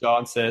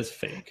 John says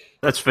fake.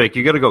 That's fake.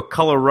 You got to go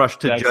color rush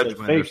to Zach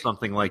judgment or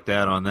something like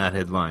that on that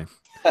headline.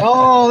 We've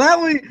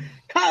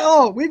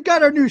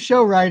got our new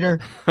show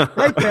writer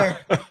right there.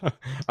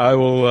 I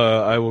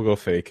will go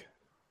fake.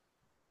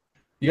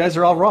 You guys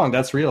are all wrong.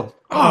 That's real.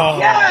 Oh,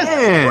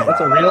 yes!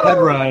 That's a real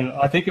headline.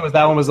 I think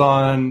that one was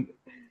on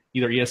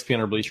either ESPN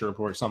or Bleacher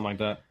Report, something like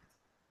that.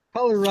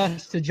 Color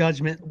Rush to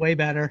Judgment, way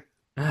better.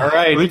 All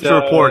right. Bleacher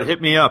Report,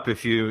 hit me up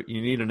if you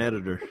need an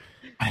editor.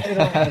 They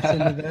don't listen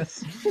to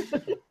this.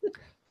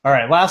 All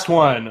right, last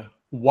one.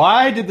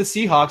 Why did the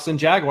Seahawks and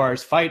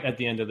Jaguars fight at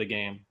the end of the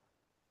game?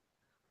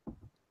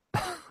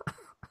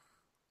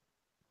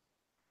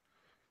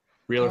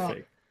 Real or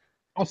fake?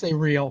 I'll say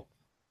real.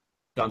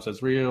 John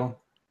says real.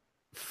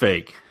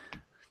 Fake.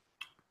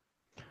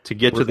 To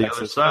get to the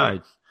other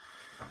side.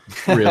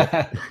 Real.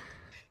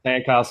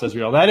 And Kyle says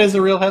real. That is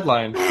a real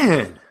headline.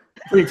 Man.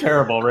 Pretty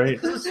terrible, right?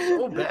 This is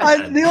so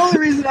bad. The only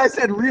reason I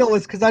said real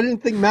is because I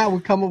didn't think Matt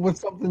would come up with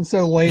something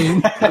so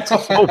lame. That's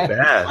so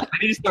bad. I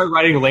need to start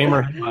writing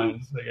lamer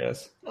headlines, I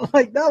guess.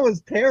 Like, that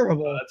was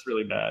terrible. That's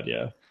really bad,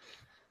 yeah.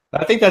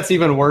 I think that's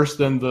even worse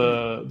than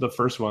the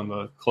first one,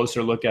 the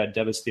closer look at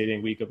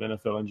devastating week of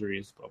NFL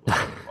injuries. Blah,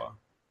 blah, blah,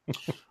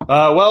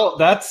 blah. Well,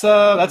 that's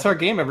our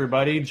game,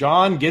 everybody.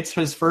 John gets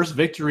his first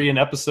victory in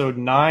episode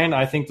 9.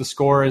 I think the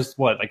score is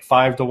what, like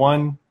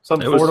 5-1,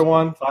 something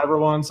 4-1,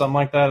 5-1, something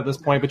like that at this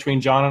point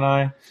between John and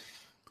I.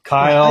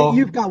 Kyle,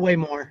 you've got way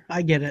more.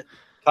 I get it.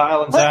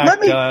 Kyle and Zach.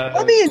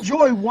 Let me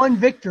enjoy one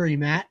victory,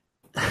 Matt.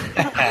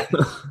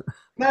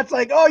 Matt's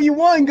like, oh, you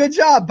won. Good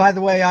job. By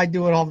the way, I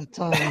do it all the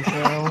time. So.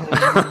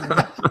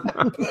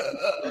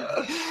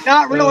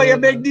 Not really a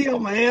big deal,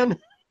 man.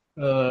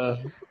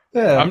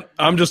 Yeah.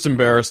 I'm just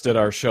embarrassed at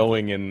our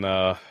showing in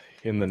the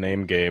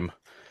name game.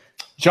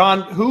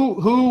 John,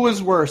 who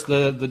was worse,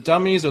 the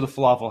Dummies or the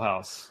Falafel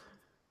House?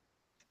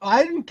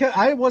 I didn't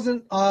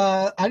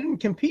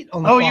compete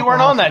on the Oh, you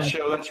weren't on that House.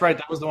 show. That's right.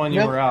 That was the one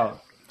you were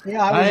out.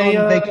 Yeah, I was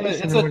on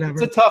vacation or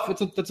whatever.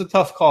 It's a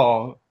tough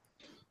call.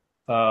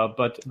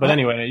 But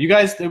anyway, you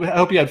guys, I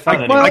hope you had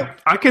fun.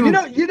 I can.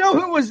 You know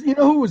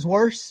who was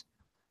worse?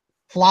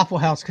 Falafel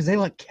House, because they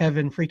let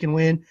Kevin freaking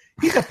win.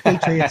 He's a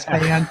Patriots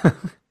fan.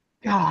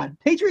 God,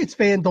 Patriots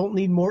fan don't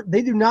need more.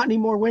 They do not need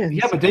more wins.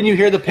 Yeah, but didn't you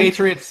hear the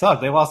Patriots suck?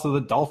 They lost to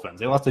the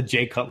Dolphins. They lost to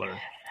Jay Cutler.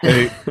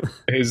 Hey,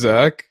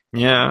 Zach.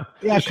 Yeah.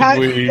 Yeah.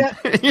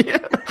 Yeah.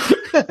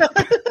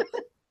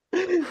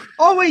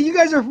 Oh wait, you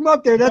guys are from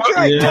up there. That's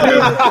right.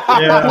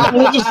 Yeah.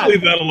 We'll just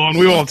leave that alone.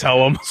 We won't tell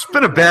them. It's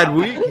been a bad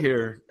week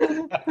here.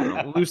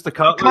 Loose the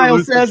Cutler. Kyle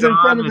lose says the in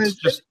John, front of it's his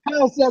just...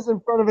 Kyle says in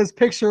front of his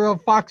picture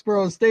of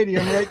Foxborough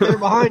Stadium right there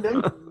behind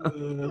him.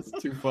 That's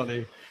too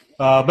funny.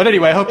 But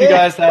anyway, I hope you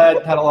guys had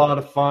a lot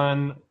of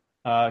fun.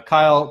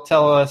 Kyle,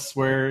 tell us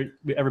where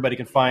everybody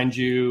can find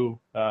you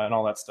and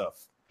all that stuff.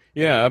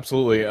 Yeah,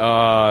 absolutely.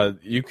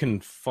 You can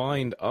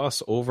find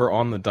us over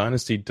on the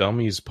Dynasty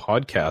Dummies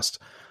podcast.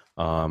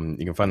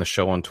 You can find the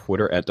show on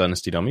Twitter at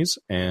Dynasty Dummies,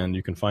 and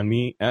you can find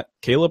me at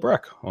Caleb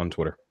Breck on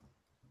Twitter.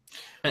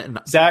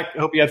 Zach, I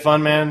hope you had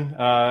fun,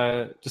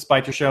 man.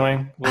 Despite your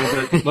showing,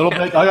 a little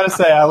bit. I gotta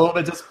say, a little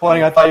bit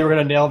disappointing. I thought you were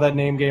gonna nail that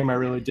name game. I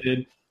really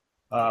did.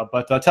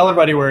 But tell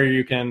everybody where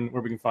we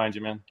can find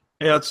you, man.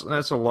 Yeah,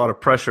 that's a lot of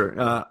pressure.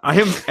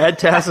 I am Ed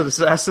Tacit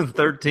Assassin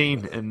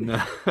 13,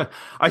 and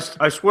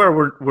I swear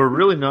we're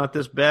really not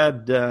this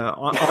bad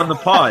on the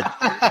pod.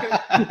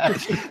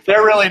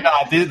 They're really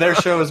not. Their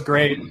show is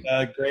great,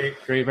 great,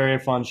 very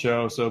fun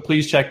show. So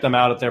please check them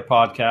out at their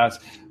podcast.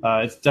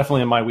 It's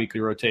definitely in my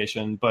weekly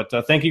rotation. But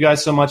thank you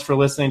guys so much for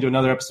listening to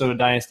another episode of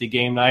Dynasty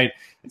Game Night.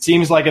 It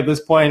seems like at this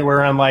point we're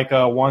on like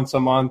a once a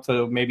month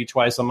to maybe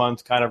twice a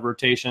month kind of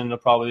rotation.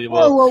 Probably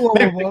Whoa!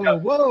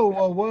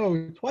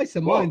 Twice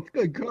a month.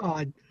 Good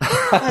God.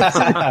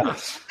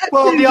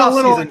 Well, the off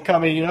season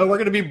coming, we're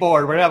going to be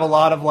bored. We're going to have a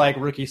lot of like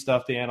rookie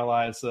stuff to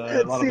analyze.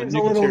 It a lot seems of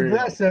a little material.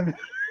 aggressive.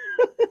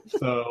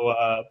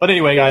 So, but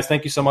anyway, guys,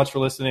 thank you so much for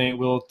listening.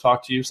 We'll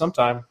talk to you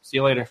sometime. See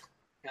you later.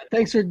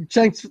 Thanks for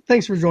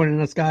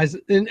joining us, guys,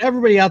 and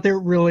everybody out there.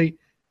 Really,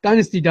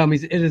 Dynasty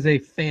Dummies. It is a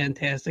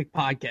fantastic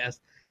podcast.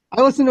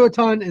 I listen to a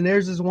ton, and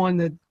theirs is one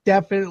that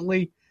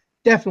definitely,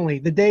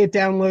 the day it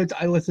downloads,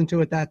 I listen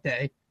to it that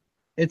day.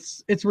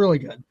 It's really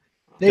good.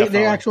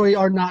 They actually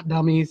are not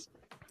dummies,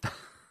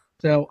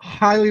 so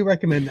highly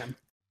recommend them.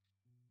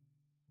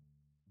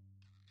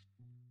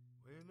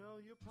 When all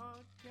your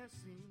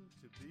podcasts seem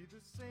to be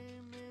the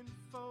same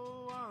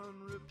info on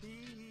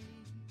repeat,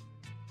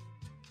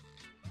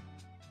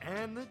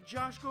 and the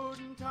Josh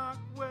Gordon talk,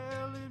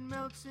 well, it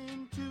melts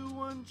into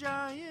one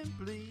giant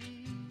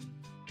bleed.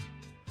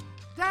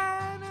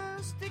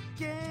 Dynasty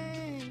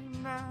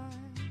Game Night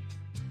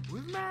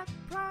with Matt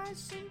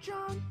Price and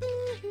John B.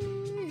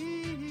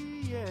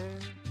 Yeah,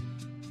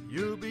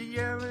 you'll be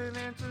yelling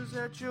answers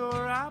at your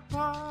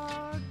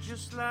iPod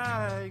just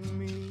like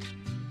me.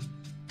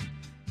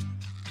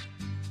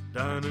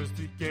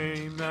 Dynasty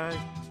Game Night,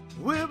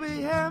 we'll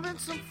be having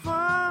some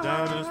fun.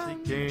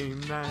 Dynasty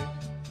Game Night,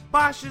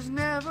 Bosch has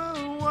never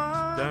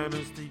won.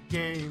 Dynasty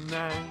Game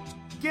Night,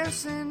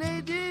 guessing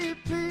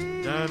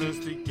ADP.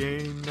 Dynasty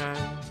Game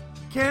Night,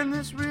 can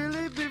this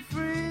really be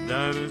free?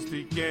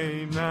 Dynasty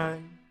Game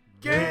Night,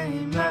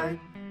 Game Night.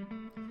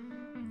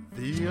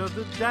 The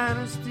other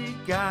Dynasty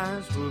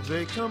guys, will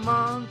they come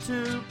on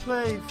to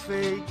play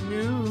fake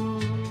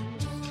news?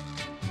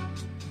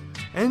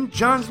 And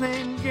John's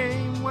name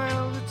game,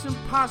 well, it's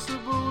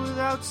impossible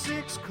without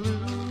 6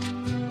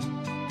 clues.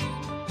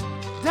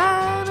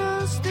 Dynasty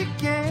Dynasty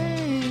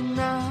Game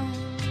Night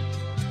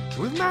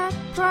with Matt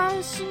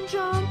Price and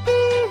John B.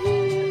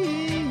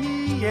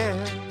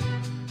 Yeah,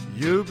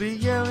 you'll be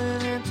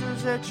yelling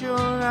enters at your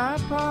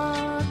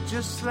iPod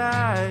just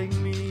like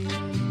me.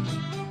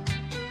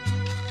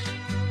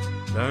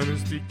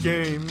 Dynasty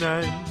Game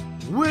Night,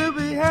 we'll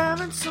be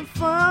having some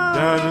fun.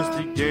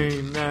 Dynasty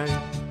Game Night,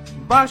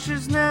 Bosch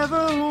has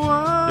never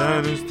won.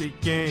 Dynasty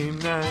Game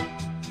Night,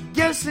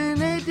 guessing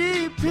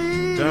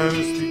ADP.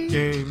 Dynasty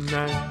Game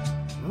Night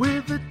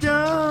with the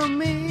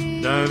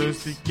Dummies.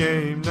 Dynasty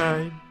Game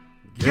Night,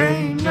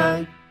 Game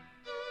Night.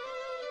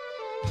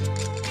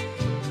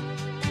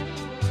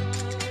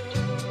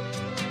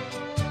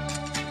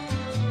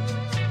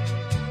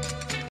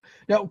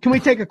 Now, can we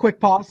take a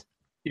quick pause?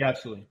 Yeah,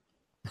 absolutely.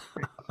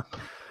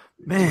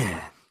 Man,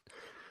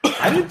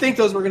 I didn't think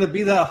those were going to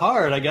be that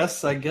hard. I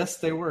guess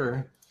they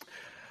were.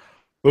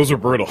 Those are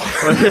brutal.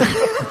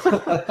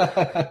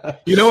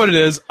 You know what it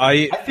is?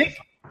 I think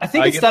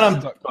it's that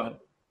I'm. Go ahead.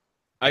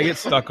 I get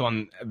stuck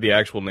on the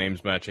actual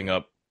names matching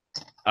up.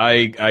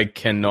 I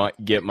cannot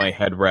get my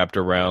head wrapped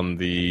around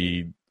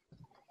the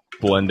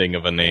blending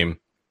of a name.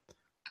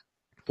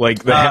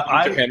 Like the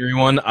Henry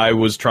one, I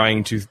was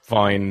trying to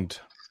find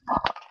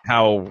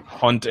how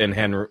Hunt and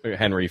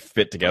Henry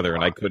fit together,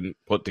 and I couldn't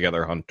put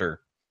together Hunter.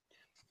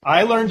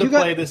 I learned to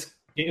play this.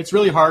 It's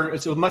really hard.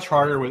 It's much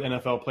harder with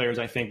NFL players,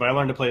 I think. But I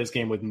learned to play this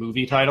game with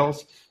movie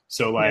titles.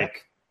 So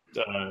like,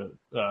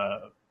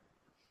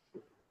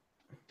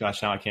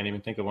 gosh, now I can't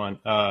even think of one.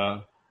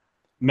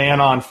 Man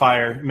on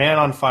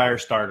Fire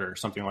Starter,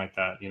 something like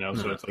that. You know,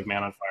 so it's like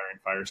Man on Fire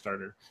and Fire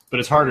Starter. But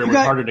it's harder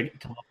to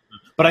come up with.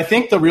 But I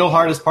think the real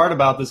hardest part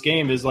about this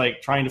game is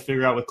like trying to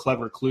figure out what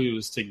clever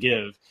clues to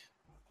give.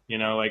 You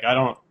know, like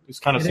it seems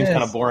kind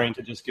of boring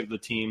to just give the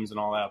teams and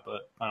all that,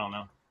 but I don't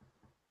know.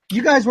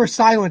 You guys were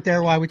silent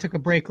there while we took a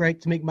break, right,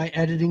 to make my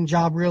editing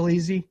job real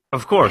easy?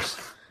 Of course.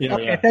 Yeah.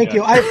 Okay, thank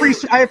you. I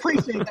appreciate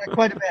that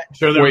quite a bit.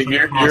 Sure. Wait,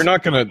 you're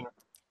not gonna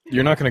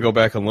go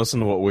back and listen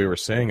to what we were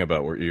saying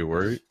about what you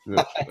were.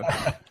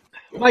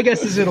 My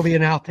guess is it'll be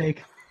an outtake.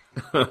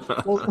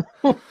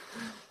 All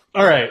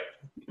right.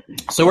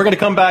 So we're going to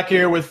come back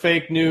here with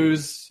fake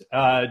news.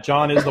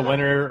 John is the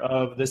winner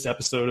of this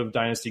episode of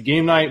Dynasty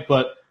Game Night,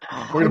 but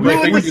we're going to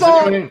play fake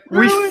news.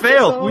 We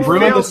failed. We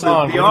failed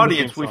the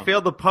audience. We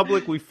failed the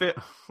public. We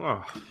failed.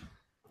 Oh.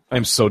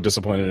 I'm so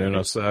disappointed in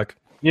us, Zach.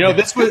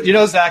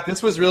 Zach,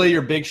 this was really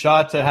your big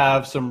shot to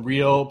have some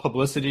real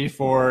publicity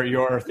for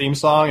your theme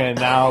song, and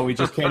now we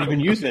just can't even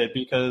use it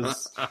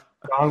because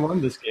John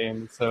won this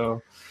game.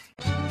 So.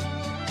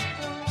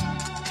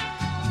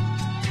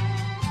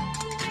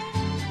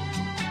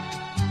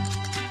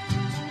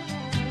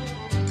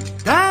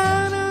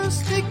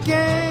 Dynasty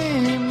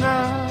Game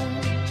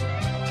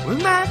Night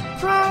with Matt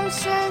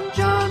Price and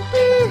John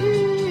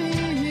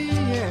B.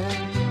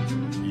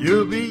 Yeah.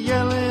 You'll be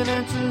yelling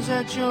answers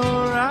at your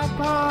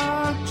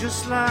iPod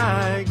just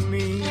like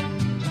me.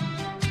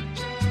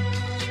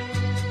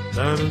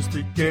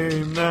 Dynasty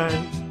Game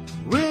Night,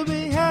 we'll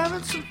be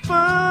having some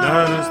fun.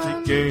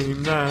 Dynasty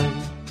Game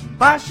Night,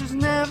 Bosch has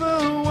never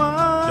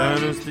won.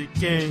 Dynasty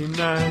Game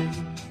Night,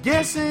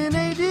 guessing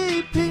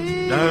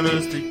ADP.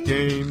 Dynasty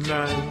Game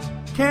Night,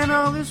 can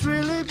all this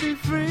really be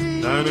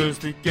free?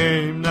 Dynasty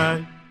Game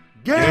Night,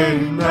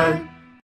 Game Night.